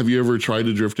ever tried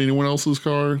to drift anyone else's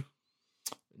car?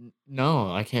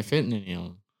 No, I can't fit in any of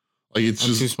them. Like, I'm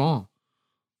too small.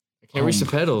 I can't reach the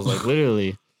pedals, like,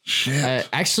 literally. Shit.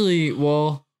 Actually,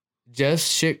 well, Jeff's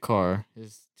shit car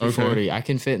is 240. Okay. I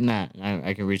can fit in that.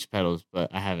 I can reach pedals,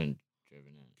 but I haven't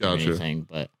driven it or anything.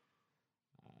 But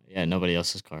yeah, nobody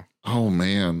else's car. Oh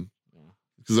man,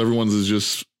 because everyone's is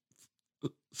just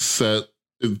set.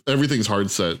 Everything's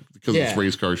hard set because it's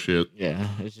race car shit. Yeah,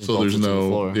 it's just so there's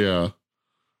no. Yeah.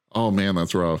 Oh man,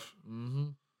 that's rough. Mm-hmm.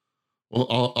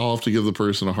 Well, I'll have to give the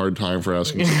person a hard time for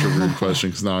asking such a rude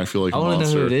question because now I feel like I want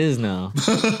to know who it is now.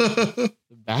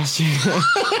 Bastard.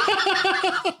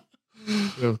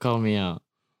 You'll call me out.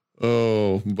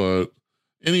 Oh, but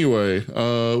anyway,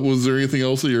 was there anything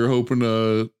else that you're hoping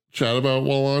to chat about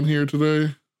while on here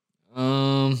today?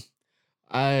 So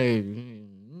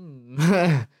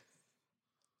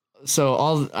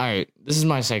all right, this is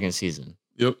my second season.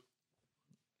 Yep.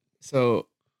 So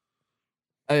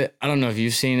I don't know if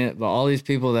you've seen it, but all these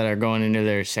people that are going into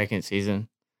their second season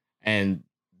and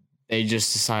they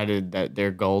just decided that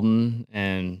they're golden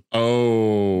and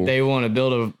they want to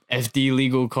build a FD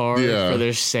legal car for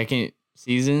their second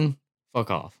season.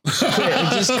 Fuck off.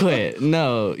 Just quit.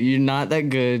 No, you're not that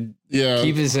good. Yeah.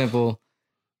 Keep it simple.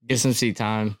 Get some seat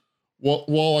time. Well,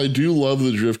 while I do love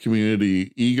the drift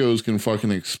community, egos can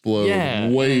fucking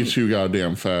explode way too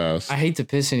goddamn fast. I hate to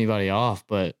piss anybody off,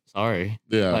 but sorry.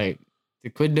 Yeah. Like, to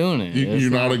quit doing it.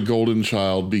 You're not a golden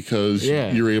child because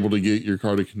you're able to get your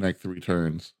car to connect 3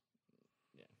 turns.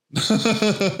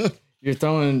 You're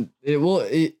throwing it. Well,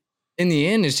 in the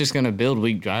end, it's just going to build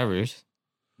weak drivers.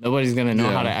 Nobody's going to know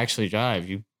how to actually drive.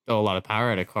 You throw a lot of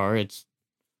power at a car, it's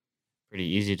pretty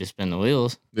easy to spin the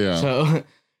wheels. Yeah. So,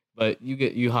 but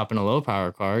you hop in a low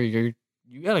power car, you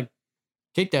got to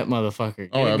kick that motherfucker.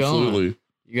 Oh, absolutely. Going.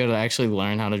 You got to actually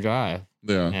learn how to drive.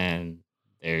 Yeah. And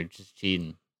they're just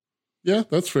cheating. Yeah,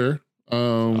 that's fair.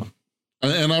 And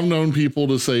I've known people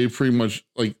to say pretty much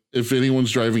like if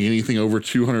anyone's driving anything over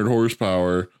 200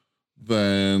 horsepower,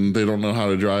 then they don't know how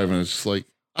to drive. And it's just like,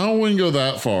 I wouldn't go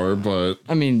that far, but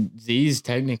I mean, Z's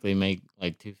technically make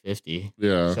like 250.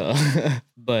 Yeah. So,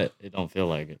 but it don't feel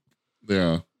like it.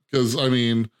 Yeah. Because I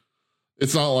mean,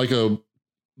 it's not like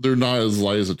they're not as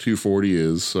light as a 240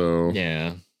 is. So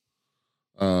yeah.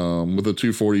 With the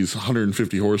 240's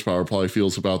 150 horsepower probably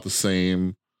feels about the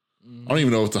same. I don't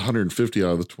even know if it's 150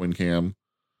 out of the twin cam.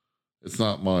 It's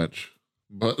not much,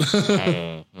 but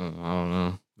I don't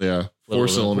know. Yeah,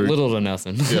 4-cylinder, little to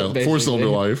nothing. Yeah, 4-cylinder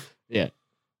life. Yeah,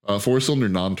 4-cylinder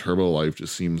non-turbo life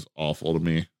just seems awful to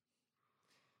me.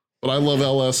 But I love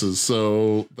LSs,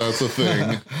 so that's a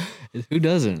thing. Who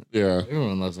doesn't? Yeah.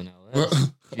 Everyone loves an LS.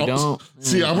 If you don't.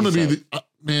 See, I'm going to be the,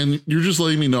 man, you're just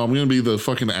letting me know I'm going to be the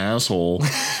fucking asshole.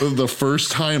 The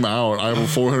first time out, I have a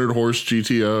 400 horse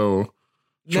GTO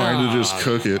trying to just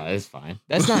cook it. It's fine.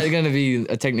 That's not going to be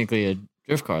technically a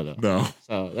drift car, though. No.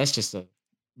 So that's just a.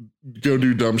 Go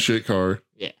do dumb shit car.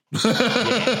 Yeah.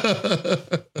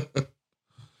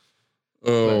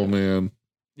 Oh, man.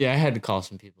 Yeah, I had to call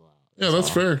some people out. Yeah, that's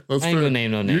fair. That's I ain't fair. gonna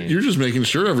name no names. You're just making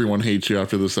sure everyone hates you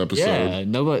after this episode. Yeah,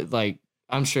 nobody, like,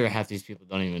 I'm sure half these people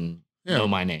don't even know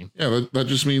my name. Yeah, that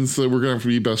just means that we're going to have to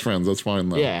be best friends. That's fine,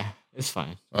 though. Yeah, it's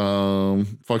fine.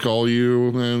 Fuck all you,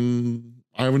 and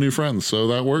I have a new friend, so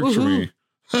that works for me.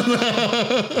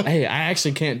 Hey, I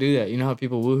actually can't do that. You know how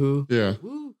people woohoo? Yeah.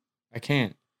 Woo. I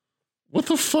can't. What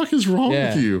the fuck is wrong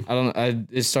with you? I don't.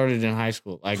 It started in high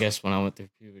school, I guess, when I went through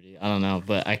puberty. I don't know,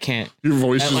 but I can't. Your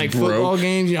voice At is like broke. football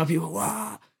games, you know, people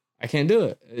wah. I can't do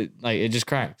it. It just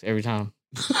cracks every time.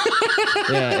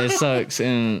 Yeah, it sucks.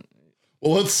 And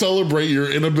well, let's celebrate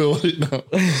your inability now.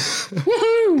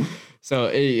 Woohoo! So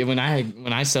when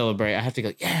I celebrate, I have to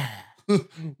go yeah.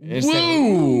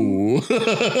 Woo!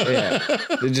 Yeah,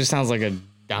 it just sounds like a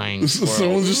dying squirrel.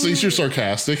 Someone just thinks you're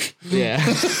sarcastic. Yeah.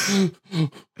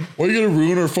 Why are you gonna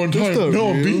ruin our fun time? not No,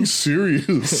 I'm real. being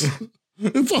serious.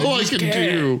 It's all I can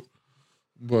do.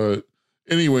 But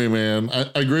anyway, man,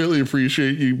 I greatly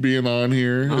appreciate you being on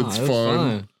here. It's it was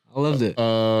fun. I loved it.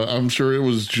 I'm sure it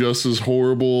was just as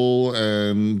horrible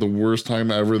and the worst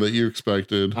time ever that you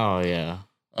expected. Oh yeah.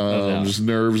 doubt. Just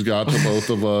nerves got to both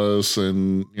of us,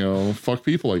 and fuck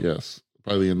people, I guess,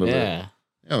 by the end of it. Yeah.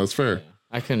 Yeah, that's fair. Yeah.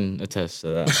 I can attest to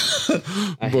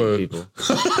that. I But- hate people.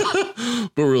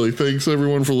 But really, thanks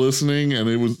everyone for listening, and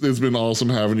it's been awesome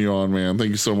having you on, man. Thank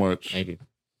you so much. Thank you.